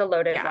this is a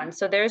loaded yeah, one.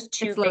 So there's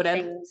 2 it's big loaded.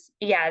 things.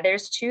 Yeah,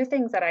 there's 2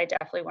 things that I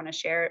definitely wanna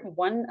share.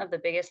 One of the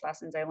biggest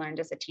lessons I learned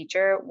as a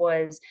teacher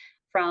was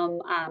from,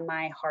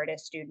 my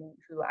hardest student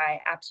who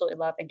I absolutely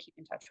love and keep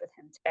in touch with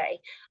him today.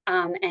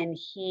 And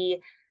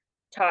he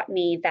taught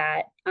me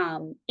that,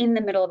 in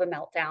the middle of a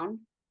meltdown,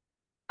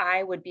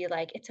 I would be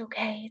like, it's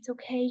okay,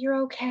 you're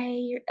okay,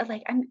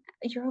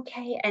 you're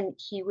okay," and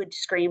he would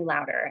scream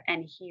louder,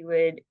 and he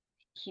would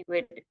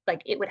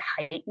like, it would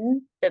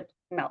heighten the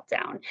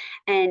meltdown,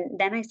 and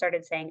then I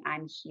started saying,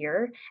 "I'm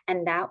here,"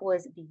 and that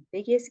was the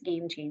biggest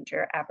game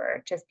changer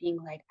ever, just being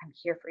like, "I'm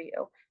here for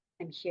you.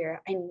 I'm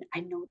here. I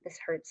know this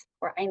hurts,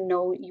 or I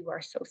know you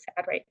are so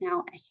sad right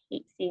now. I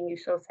hate seeing you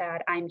so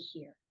sad. I'm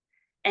here."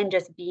 And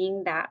just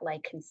being that,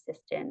 like,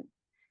 consistent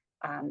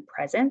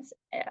presence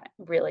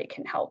really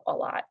can help a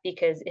lot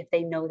because if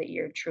they know that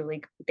you're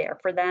truly there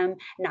for them,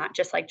 not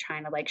just like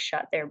trying to like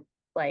shut their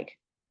like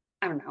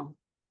I don't know,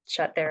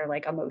 shut their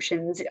like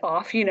emotions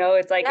off, you know?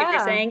 It's like if you're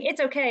Yeah. saying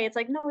it's okay, it's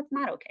like, no, it's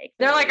not okay,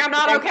 They're like, clearly. "I'm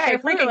not okay, They're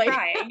freaking clearly."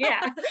 crying.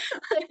 Yeah.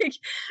 Like,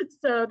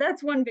 so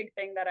that's one big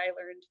thing that I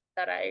learned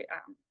that I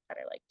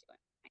like doing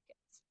with my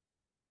kids.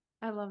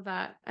 I love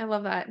that. I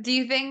love that. Do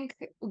you think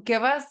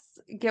give us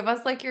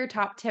like your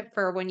top tip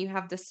for when you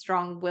have the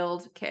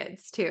strong-willed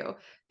kids too?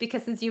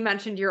 Because since you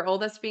mentioned your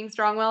oldest being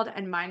strong-willed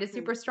and mine is Mhm.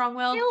 super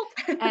strong-willed,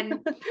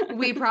 and Guilt.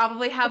 we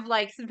probably have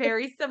like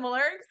very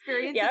similar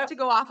experiences Yep. to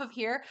go off of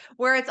here,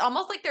 where it's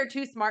almost like they're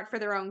too smart for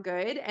their own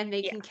good and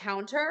they Yeah. can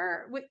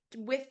counter with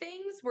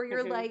things where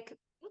you're Mhm. like,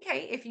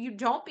 okay, if you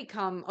don't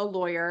become a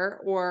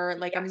lawyer or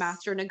like a Yes.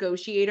 master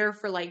negotiator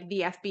for like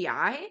the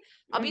FBI,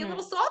 I'll be a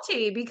little Mhm.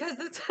 salty because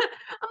it's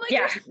I'm like,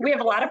 Yeah, "You're we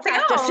have a lot of pretty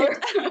practice skilled."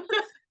 here.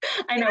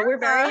 I know, we're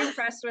very Yeah.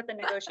 impressed with the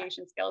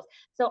negotiation skills.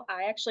 So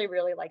I actually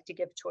really like to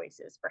give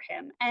choices for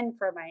him and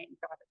for my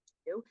daughter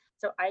too.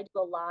 So I do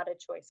a lot of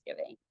choice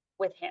giving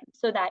with him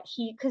so that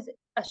because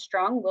a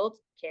strong-willed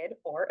kid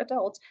or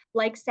adult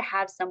likes to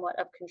have somewhat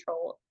of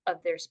control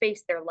of their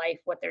space, their life,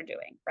 what they're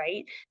doing,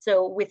 right?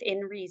 So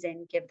within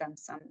reason, give them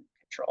some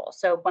control.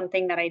 So one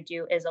thing that I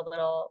do is a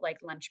little like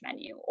lunch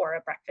menu or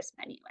a breakfast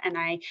menu, and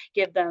I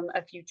give them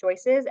a few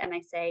choices and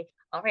I say,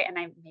 all right, and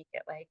I make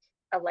it like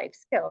a life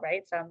skill,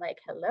 right? So I'm like,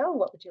 hello,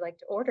 what would you like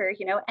to order?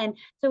 You know, and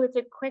so it's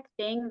a quick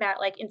thing that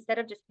like instead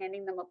of just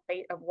handing them a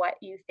plate of what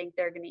you think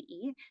they're going to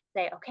eat,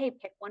 say, okay,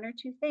 pick one or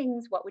two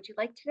things. What would you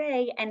like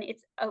today? And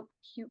it's a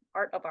cute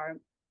part of our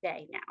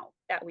day now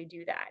that we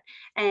do that.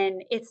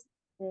 And it's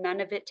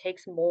none of it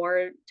takes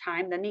more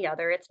time than the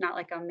other. It's not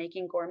like I'm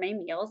making gourmet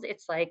meals.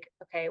 It's like,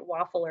 okay,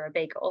 waffle or a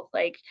bagel.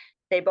 Like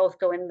they both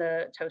go in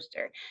the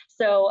toaster.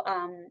 So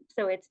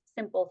it's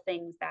simple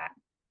things that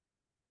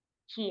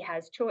he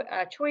has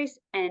a choice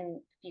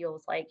and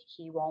feels like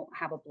he won't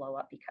have a blow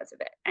up because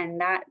of it. And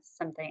that's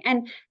something.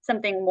 And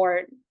something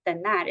more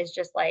than that is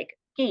just like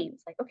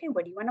games. Like, okay,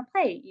 what do you want to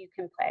play? You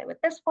can play with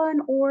this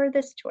one or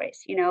this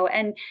choice, you know,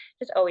 and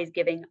just always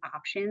giving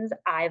options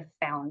I've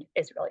found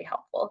is really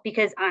helpful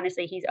because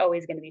honestly, he's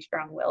always going to be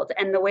strong willed.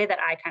 And the way that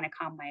I kind of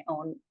calm my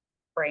own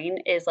brain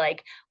is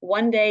like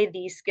one day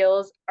these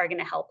skills are going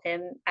to help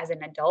him as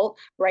an adult.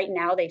 Right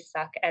now, they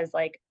suck as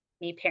like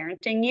me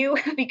parenting you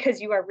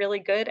because you are really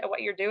good at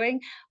what you're doing,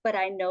 but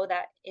I know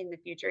that in the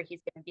future he's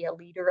going to be a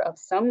leader of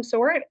some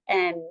sort,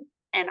 and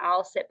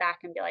I'll sit back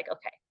and be like,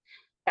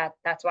 okay,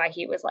 that's why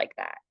he was like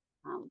that.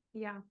 Um,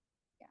 Yeah.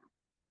 yeah.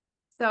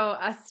 So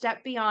a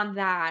step beyond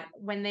that,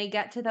 when they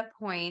get to the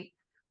point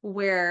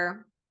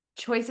where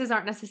choices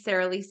aren't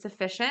necessarily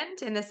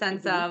sufficient in the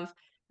sense Hmm. of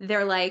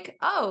they're like,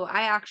 "Oh,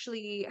 I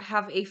actually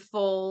have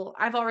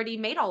I've already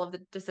made all of the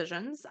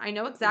decisions. I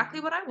know exactly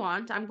Hmm. what I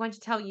want. I'm going to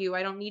tell you.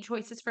 I don't need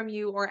choices from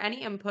you or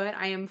any input.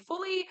 I am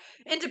fully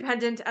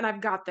independent and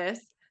I've got this."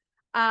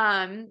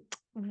 Um,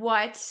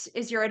 what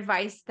is your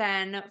advice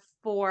then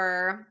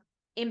for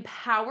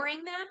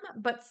empowering them,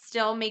 but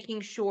still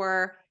making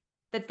sure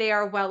that they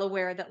are well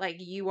aware that, like,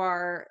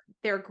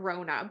 they're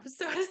grown up,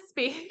 so to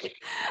speak,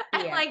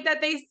 and, Yeah. like,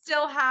 that they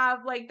still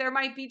have like, there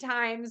might be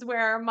times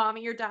where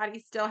mommy or daddy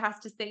still has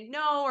to say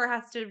no or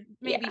has to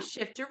maybe Yeah.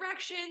 shift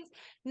directions,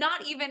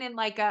 not even in,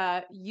 like,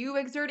 a you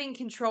exerting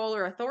control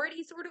or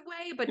authority sort of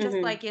way, but just,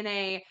 Hmm. like, in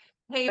a,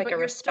 "Hey, Like but a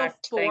you're still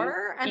respect thing.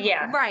 4," and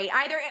Yeah. right,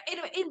 either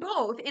in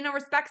both, in a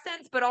respect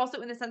sense, but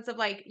also in the sense of,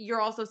 like,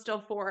 you're also still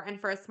 4, and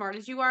for as smart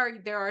as you are,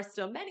 there are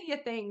still many a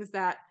things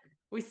that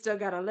we still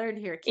gotta learn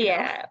here,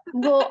 kiddo. Yeah.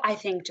 Well, I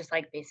think just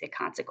like basic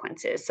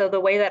consequences. So the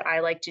way that I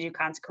like to do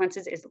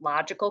consequences is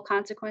logical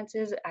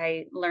consequences.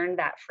 I learned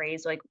that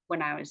phrase like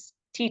when I was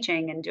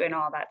teaching and doing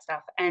all that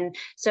stuff. And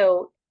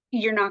so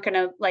you're not going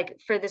to like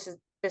for this is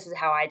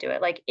how I do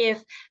it. Like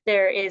if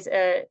there is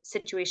a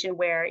situation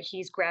where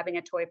he's grabbing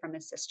a toy from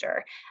his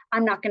sister,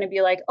 I'm not going to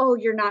be like, "Oh,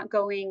 you're not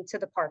going to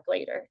the park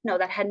later." No,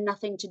 that had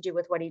nothing to do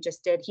with what he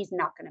just did. He's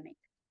not going to make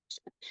that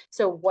connection.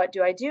 So what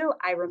do?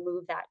 I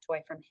remove that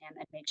toy from him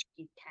and make sure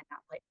he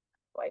cannot play with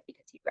that toy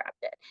because he grabbed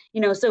it.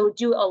 You know, so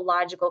do a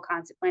logical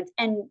consequence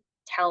and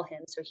tell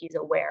him so he's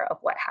aware of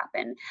what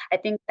happened. I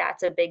think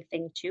that's a big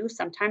thing too.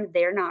 Sometimes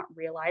they're not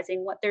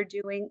realizing what they're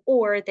doing,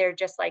 or they're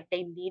just like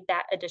they need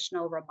that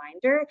additional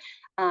reminder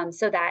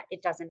so that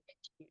it doesn't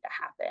continue to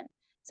happen.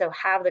 So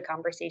have the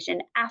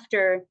conversation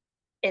after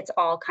it's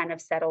all kind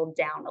of settled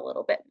down a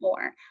little bit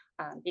more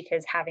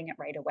because having it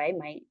right away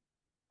might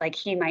like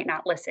he might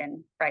not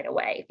listen right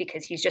away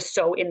because he's just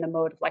so in the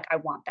mode of like I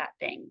want that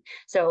thing.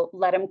 So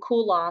let him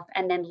cool off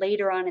and then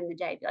later on in the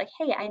day be like,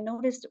 "Hey, I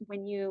noticed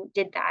when you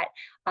did that."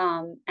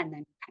 And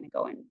then kind of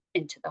going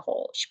into the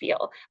whole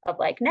spiel of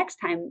like next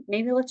time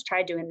maybe let's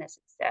try doing this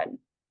instead.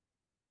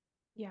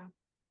 Yeah,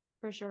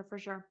 for sure, for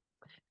sure.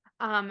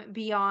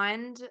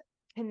 Beyond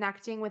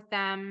connecting with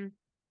them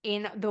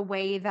in the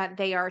way that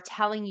they are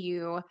telling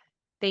you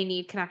they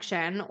need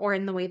connection, or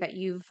in the way that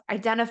you've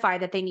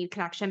identified that they need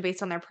connection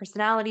based on their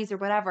personalities or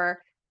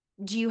whatever,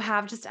 do you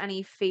have just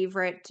any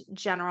favorite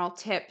general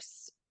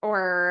tips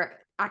or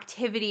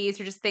activities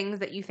or just things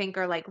that you think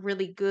are like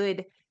really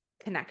good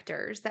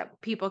connectors that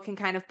people can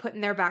kind of put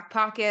in their back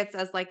pockets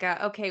as like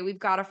a, okay, we've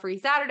got a free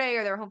Saturday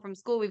or they're home from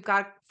school, we've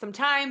got some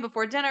time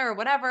before dinner or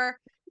whatever,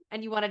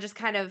 and you want to just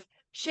kind of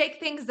shake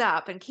things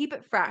up and keep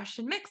it fresh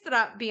and mix it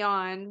up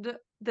beyond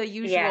the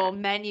Yeah. usual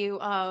menu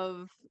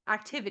of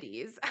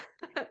activities.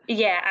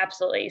 Yeah,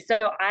 absolutely. So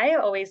I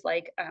always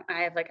like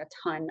I have like a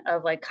ton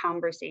of like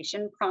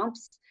conversation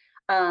prompts,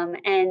 and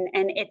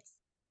it's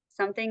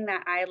something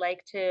that I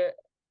like to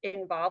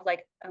involve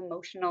like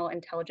emotional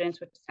intelligence,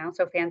 which sounds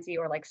so fancy,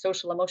 or like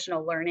social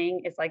emotional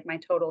learning is like my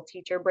total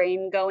teacher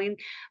brain going.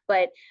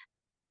 But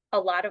a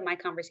lot of my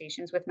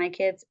conversations with my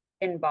kids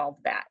involve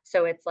that.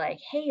 So it's like,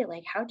 hey,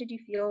 like, how did you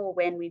feel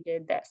when we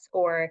did this?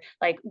 Or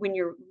like when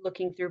you're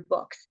looking through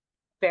books,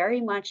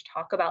 very much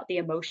talk about the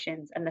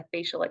emotions and the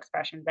facial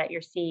expressions that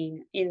you're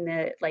seeing in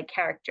the like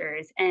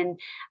characters um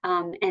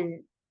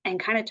and and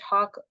kind of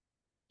talk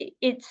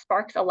it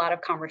sparks a lot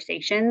of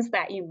conversations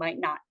that you might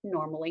not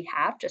normally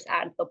have just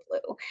out of the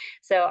blue.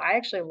 So I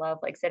actually love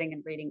like sitting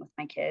and reading with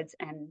my kids.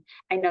 And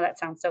I know that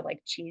sounds so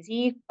like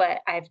cheesy,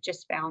 but I've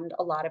just found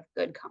a lot of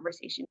good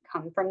conversation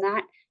come from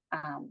that.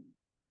 Um,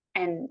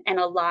 and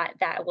a lot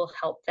that will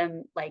help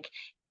them like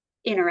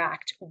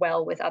interact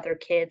well with other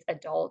kids,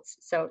 adults.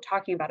 So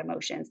talking about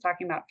emotions,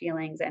 talking about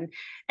feelings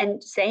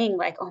and saying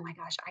like, "Oh my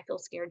gosh, I feel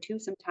scared too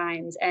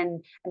sometimes."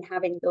 And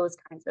having those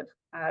kinds of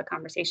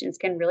conversations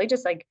can really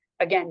just like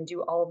again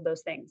do all of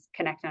those things,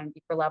 connect on a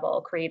deeper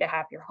level, create a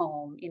happier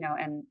home,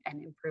 and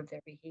improve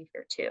their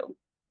behavior too.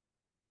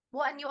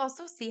 Well, and you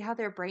also see how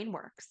their brain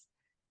works.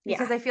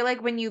 Because Yeah. I feel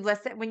like when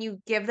you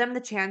give them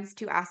the chance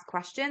to ask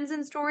questions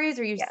in stories,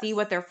 or you see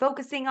what Yes. they're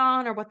focusing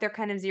on or what they're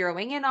kind of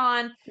zeroing in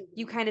on,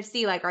 you Mhm. kind of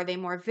see like, are they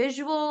more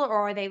visual or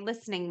are they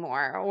listening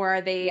more? Or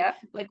are they Yep.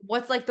 like,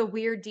 what's like the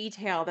weird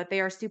detail that they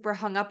are super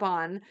hung up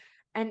on?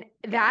 And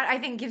that Yes. I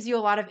think gives you a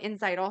lot of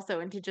insight also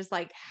into just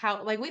like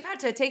how, like, we've had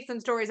to take some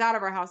stories out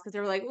of our house because they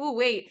were like, oh,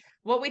 wait,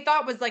 what we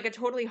thought was like a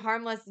totally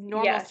harmless,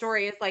 normal Yes.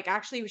 story is like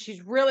actually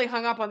she's really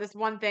hung up on this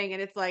one thing.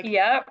 And it's like,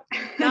 Yep.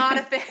 not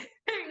a thing,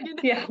 you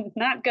Yeah, know?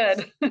 not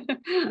good.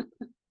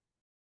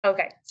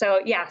 Okay,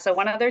 so yeah, so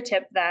one other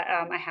tip that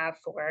I have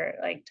for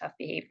like tough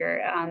behavior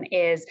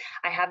is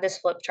I have this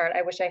flip chart.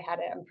 I wish I had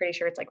it. I'm pretty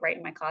sure it's like right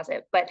in my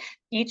closet, but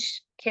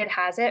each kid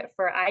has it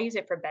for, I use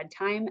it for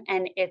bedtime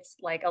and it's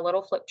like a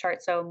little flip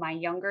chart. So my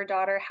younger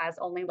daughter has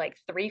only like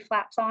three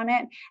flaps on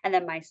it, and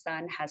then my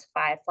son has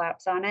five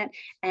flaps on it.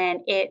 And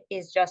it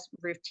is just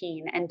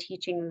routine and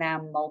teaching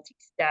them multi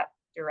step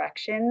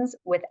directions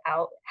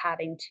without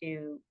having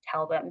to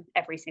tell them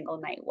every single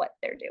night what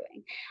they're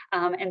doing.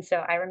 And so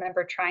I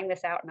remember trying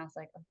this out and I was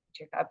like, "Oh,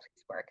 dear God,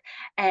 please work."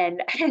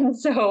 And and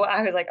so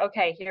I was like,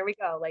 "Okay, here we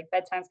go. Like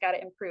bedtime's got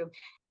to improve."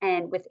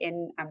 And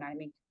within, I'm not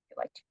even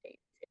like 2 days,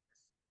 it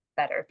was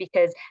better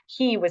because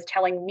he was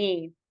telling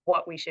me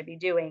what we should be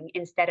doing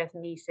instead of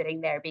me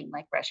sitting there being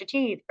like, "Brush your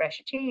teeth, brush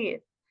your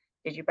teeth.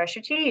 Did you brush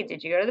your teeth?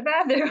 Did you go to the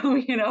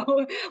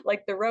bathroom?"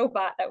 Like the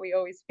robot that we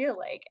always feel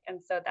like.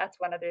 And so that's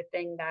one other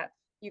thing that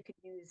you could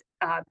use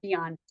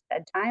beyond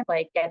bedtime,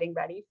 like getting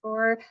ready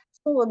for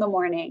school in the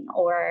morning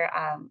or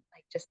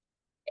like just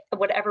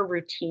whatever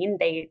routine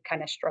they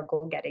kind of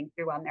struggle getting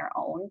through on their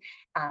own.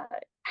 Uh,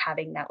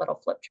 Having that little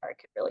flip chart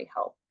could really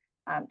help.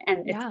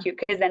 And it's Yeah. cute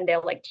because then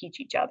they'll like teach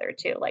each other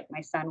too. Like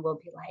my son will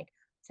be like,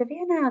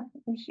 "Savannah,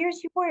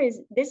 here's yours.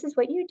 This is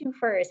what you do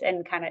first,"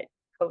 and kind of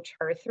coach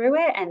her through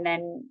it. And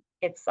then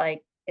it's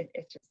like, it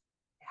just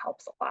it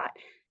helps a lot.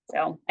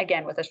 So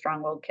again, with a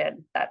strong-willed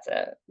kid, that's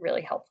a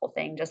really helpful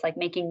thing. Just like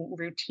making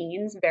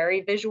routines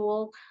very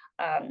visual,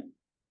 um,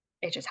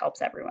 it just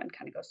helps everyone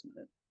kind of go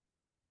smooth.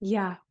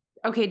 Yeah.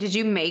 Okay, did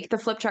you make the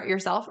flip chart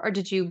yourself or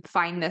did you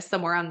find this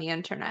somewhere on the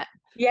internet?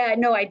 Yeah,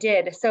 no, I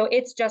did. So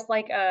it's just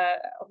like oh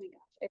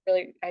my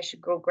gosh, I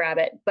should go grab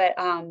it. But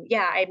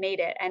yeah, I made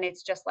it and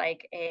it's just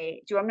like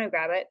a do you want me to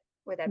grab it?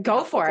 Would that be Go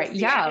helpful for to it.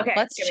 see it? Yeah, Okay,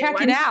 let's give me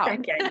check it one out.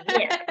 second.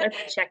 Yeah,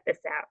 let's check this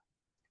out.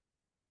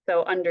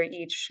 So under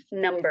each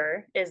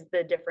number is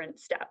the different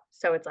step.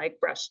 So it's like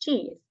brush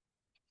teeth,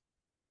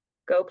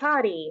 go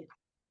potty,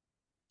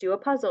 do a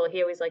puzzle.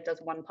 He always like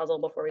does one puzzle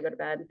before we go to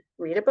bed,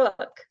 read a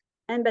book,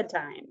 and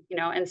bedtime.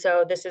 And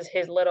so this is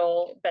his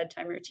little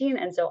bedtime routine.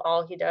 And so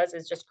all he does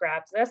is just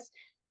grabs this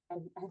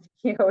and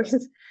he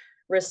always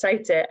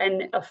recites it.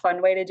 And a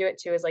fun way to do it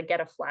too is like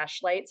get a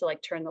flashlight. So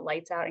like turn the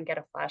lights out and get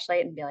a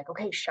flashlight and be like,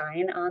 okay,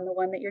 shine on the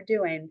one that you're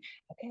doing.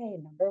 Okay,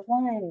 number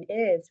one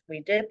is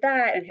we did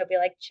that. And he'll be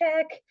like,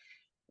 check.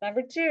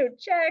 Number two,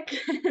 check.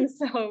 And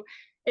so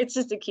it's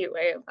just a cute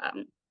way of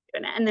doing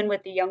it. And then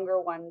with the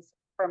younger ones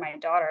for my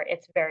daughter,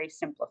 it's very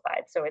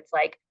simplified. So it's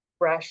like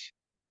brush,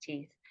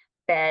 teeth,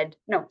 bed.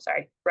 No,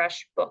 sorry,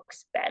 brush,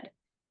 books, bed.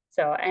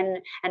 So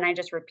and I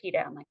just repeat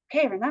it. I'm like,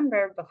 okay,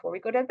 remember before we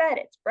go to bed,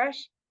 it's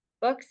brush,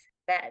 books,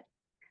 bed,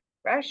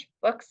 brush,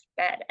 books,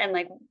 bed, and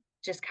like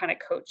just kind of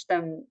coach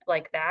them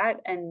like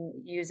that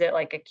and use it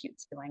like a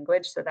cutesy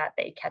language so that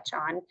they catch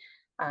on.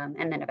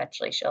 And then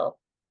eventually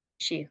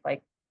she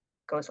like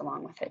goes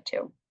along with it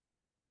too.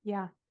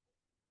 Yeah,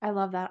 I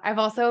love that.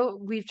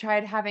 We've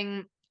tried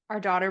having our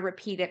daughter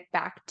repeat it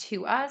back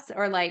to us,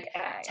 or like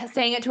Yeah, yeah.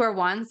 saying it to her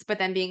once, but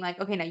then being like,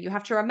 okay, now you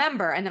have to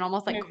remember. And then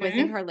almost like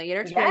quizzing Mhm. her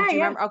later to be like, Yeah, do you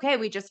yeah. remember? Okay,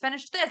 we just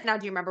finished this. Now,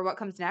 do you remember what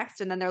comes next?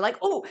 And then they're like,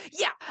 oh,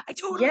 yeah, I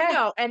totally Yeah.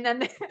 know. And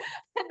then,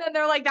 and then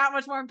they're like that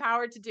much more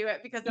empowered to do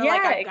it because they're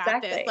like, Yeah, I've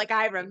got this. exactly. Like,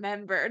 I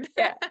remembered.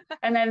 Yeah.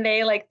 And then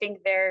they, like, think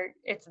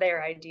it's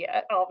their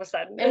idea all of a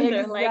sudden, and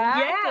they're like,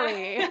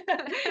 "Yeah."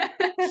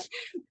 Exactly.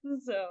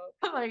 So,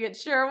 I'm like, it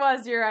sure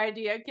was your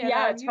idea, kiddo.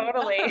 yeah, You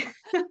totally.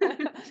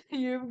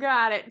 you've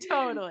got it.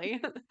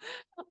 Totally.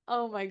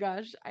 Oh my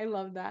gosh. I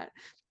love that.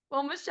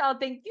 Well, Michelle,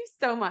 thank you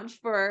so much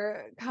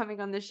for coming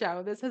on the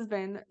show. This has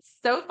been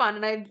so fun.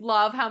 And I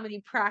love how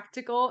many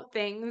practical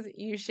things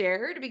you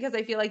shared because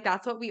I feel like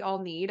that's what we all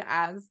need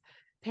as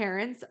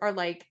parents are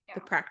like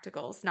the Yeah,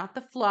 practicals, not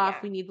the fluff. yeah,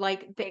 We need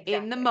like the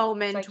in the exactly. It's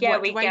moment, like, yeah,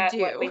 what we do I get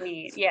what we do?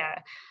 need. Yeah.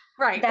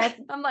 Right. That's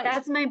I'm like,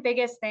 that's my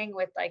biggest thing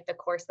with, like, the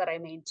course that I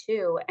made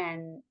too,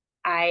 and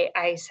I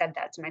said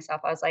that to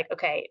myself. I was like,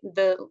 "Okay,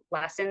 the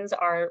lessons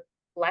are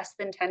less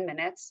than 10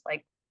 minutes,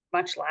 like,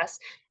 much less,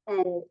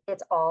 and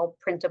it's all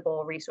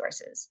printable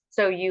resources."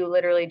 So you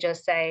literally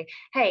just say,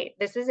 "Hey,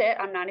 this is it.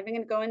 I'm not even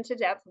gonna go into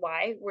depth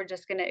why. We're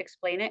just gonna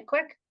explain it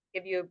quick,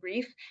 give you a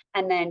brief,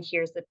 and then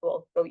here's the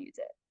tool. Go use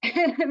it."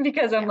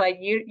 Because I'm yeah, like,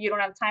 "You don't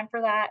have time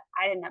for that.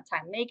 I didn't have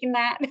time making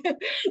that."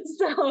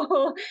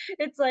 So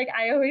it's like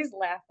I always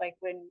laugh like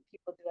when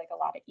people do like a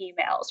lot of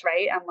emails,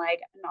 right? I'm like,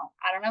 no,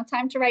 I don't have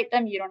time to write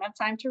them. You don't have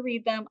time to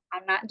read them.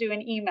 I'm not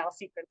doing email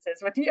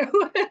sequences with you.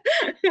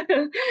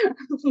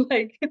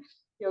 Like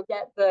you'll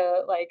get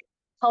the like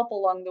help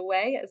along the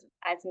way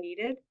as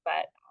needed,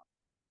 but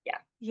yeah,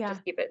 yeah.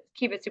 just keep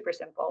it super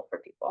simple for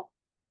people.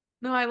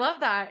 No, I love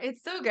that.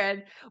 It's so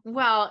good.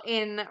 Well,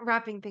 in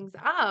wrapping things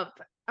up,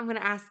 I'm going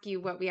to ask you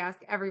what we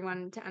ask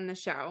everyone to end the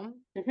show,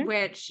 Mhm,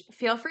 which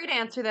feel free to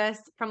answer this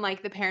from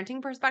like the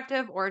parenting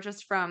perspective or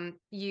just from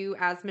you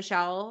as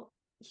Michelle,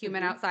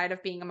 human mhm. outside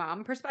of being a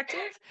mom perspective.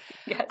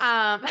 Yes.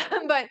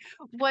 But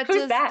what Who's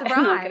does that? No,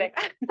 I'm thrive,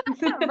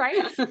 kidding.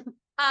 right?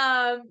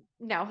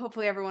 No,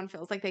 hopefully everyone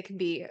feels like they can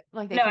be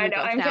No, I know.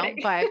 both I'm now,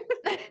 kidding. but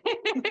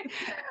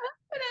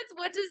but that's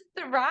what does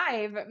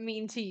thrive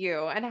mean to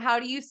you and how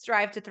do you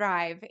strive to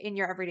thrive in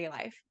your everyday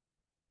life?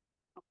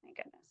 Oh my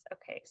goodness.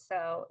 Okay.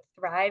 So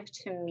thrive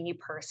to me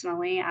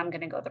personally, I'm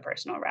going to go the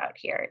personal route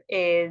here,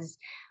 is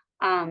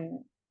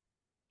um,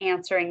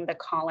 answering the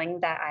calling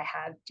that I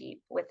have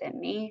deep within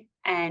me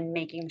and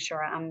making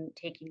sure I'm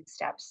taking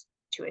steps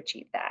to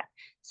achieve that.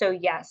 So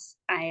yes,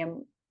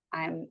 I'm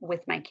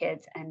with my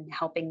kids and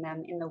helping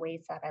them in the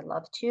ways that I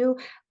love to,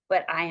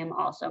 but I am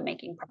also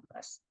making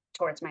progress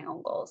towards my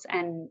own goals.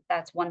 And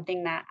that's one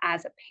thing that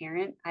as a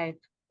parent, I've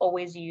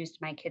always used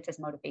my kids as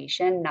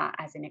motivation, not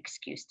as an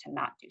excuse to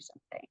not do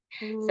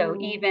something. So Ooh.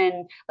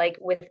 even like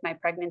with my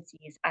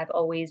pregnancies, I've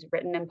always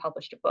written and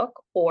published a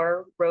book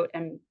or wrote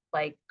and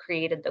like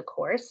created the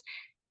course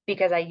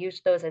because I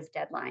used those as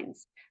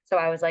deadlines. So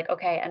I was like,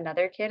 okay,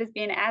 another kid is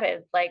being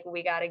added. Like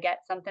we got to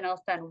get something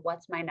else done.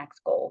 What's my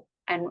next goal?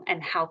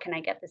 And how can I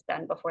get this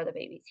done before the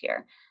baby's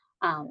here?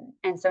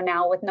 And so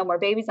now with no more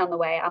babies on the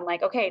way, I'm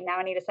like, okay, now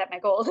I need to set my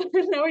goals.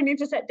 Now I need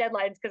to set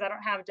deadlines because I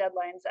don't have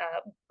deadlines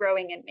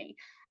growing in me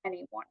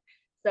anymore.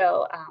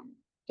 So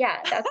yeah,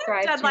 that's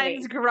thrive to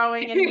Deadlines me.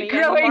 growing in me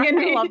Growing anymore. in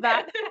I me. love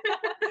that.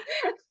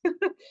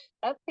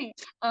 That's me.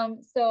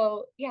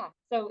 So yeah,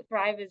 so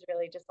thrive is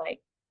really just like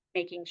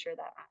making sure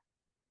that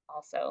I'm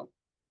also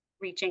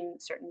reaching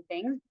certain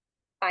things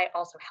by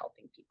also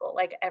helping people.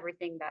 Like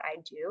everything that I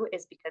do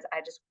is because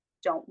I just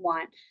don't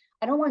want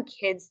I don't want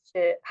kids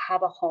to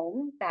have a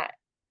home that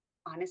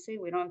honestly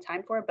we don't have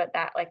time for, but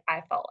that like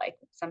I felt like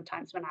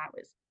sometimes when I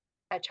was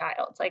a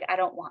child. Like I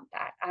don't want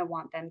that. I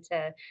want them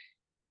to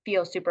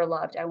feel super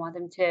loved. I want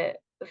them to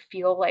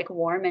feel like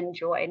warm and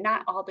joy.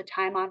 Not all the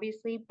time,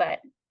 obviously, but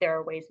there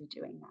are ways of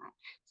doing that.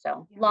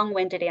 So, Yeah.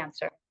 long-winded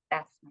answer.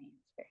 That's my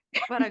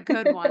But a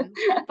good answer. one.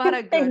 But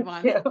a good Thank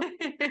one. you.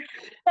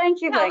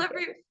 Thank you. Tell Thank you.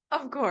 every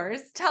Of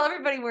course. Tell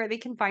everybody where they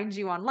can find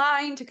you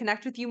online to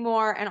connect with you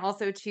more and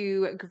also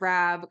to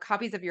grab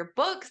copies of your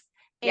books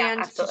Yeah,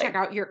 and to check absolutely.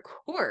 out your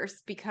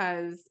course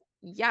because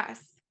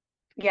yes.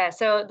 Yeah,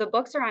 so the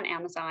books are on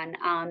Amazon,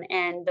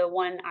 and the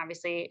one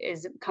obviously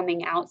is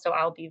coming out. So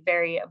I'll be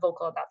very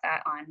vocal about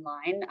that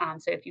online.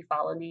 So if you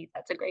follow me,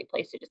 that's a great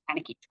place to just kind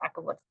of keep track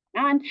of what's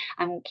going on.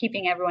 I'm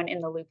keeping everyone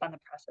in the loop on the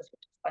process,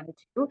 which is fun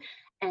too.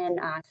 And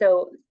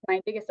so my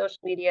biggest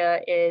social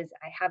media is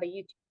I have a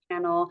YouTube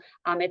channel.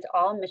 It's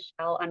all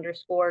Michelle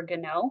underscore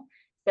Gano.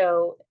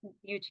 So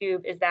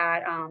YouTube is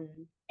that,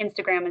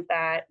 Instagram is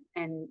that,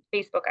 and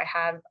Facebook I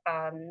have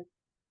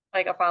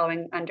like a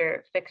following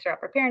under Fixer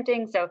Upper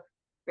Parenting. So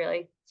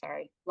really,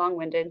 sorry,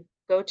 long-winded.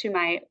 Go to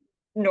my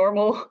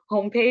normal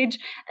homepage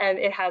and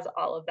it has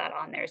all of that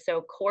on there.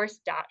 So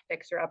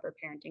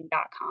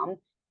course.fixerupperparenting.com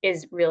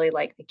is really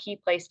like the key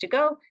place to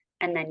go.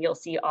 And then you'll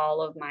see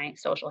all of my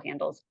social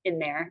handles in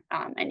there.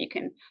 And you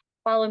can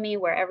follow me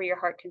wherever your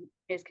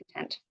is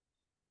content.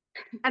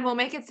 And we'll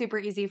make it super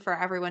easy for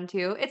everyone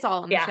too. It's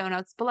all in the Yeah. show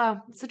notes below.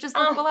 So just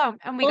look Oh, below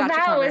and we well, got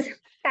you that was covered.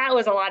 that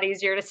was a lot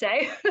easier to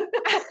say.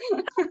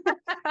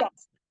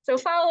 Yes. So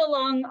follow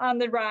along on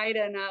the ride,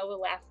 and we'll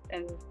laugh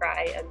and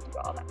cry and do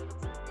all that.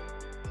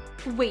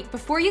 Wait,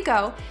 before you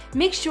go,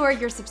 make sure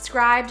you're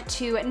subscribed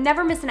to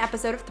never miss an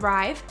episode of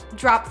Thrive.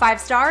 Drop 5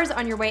 stars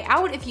on your way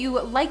out if you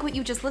like what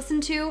you just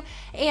listened to,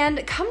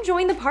 and come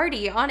join the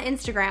party on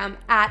Instagram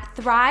at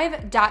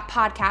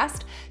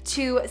thrive.podcast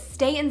to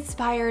stay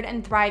inspired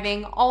and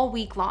thriving all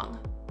week long.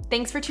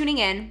 Thanks for tuning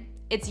in.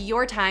 It's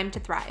your time to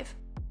thrive.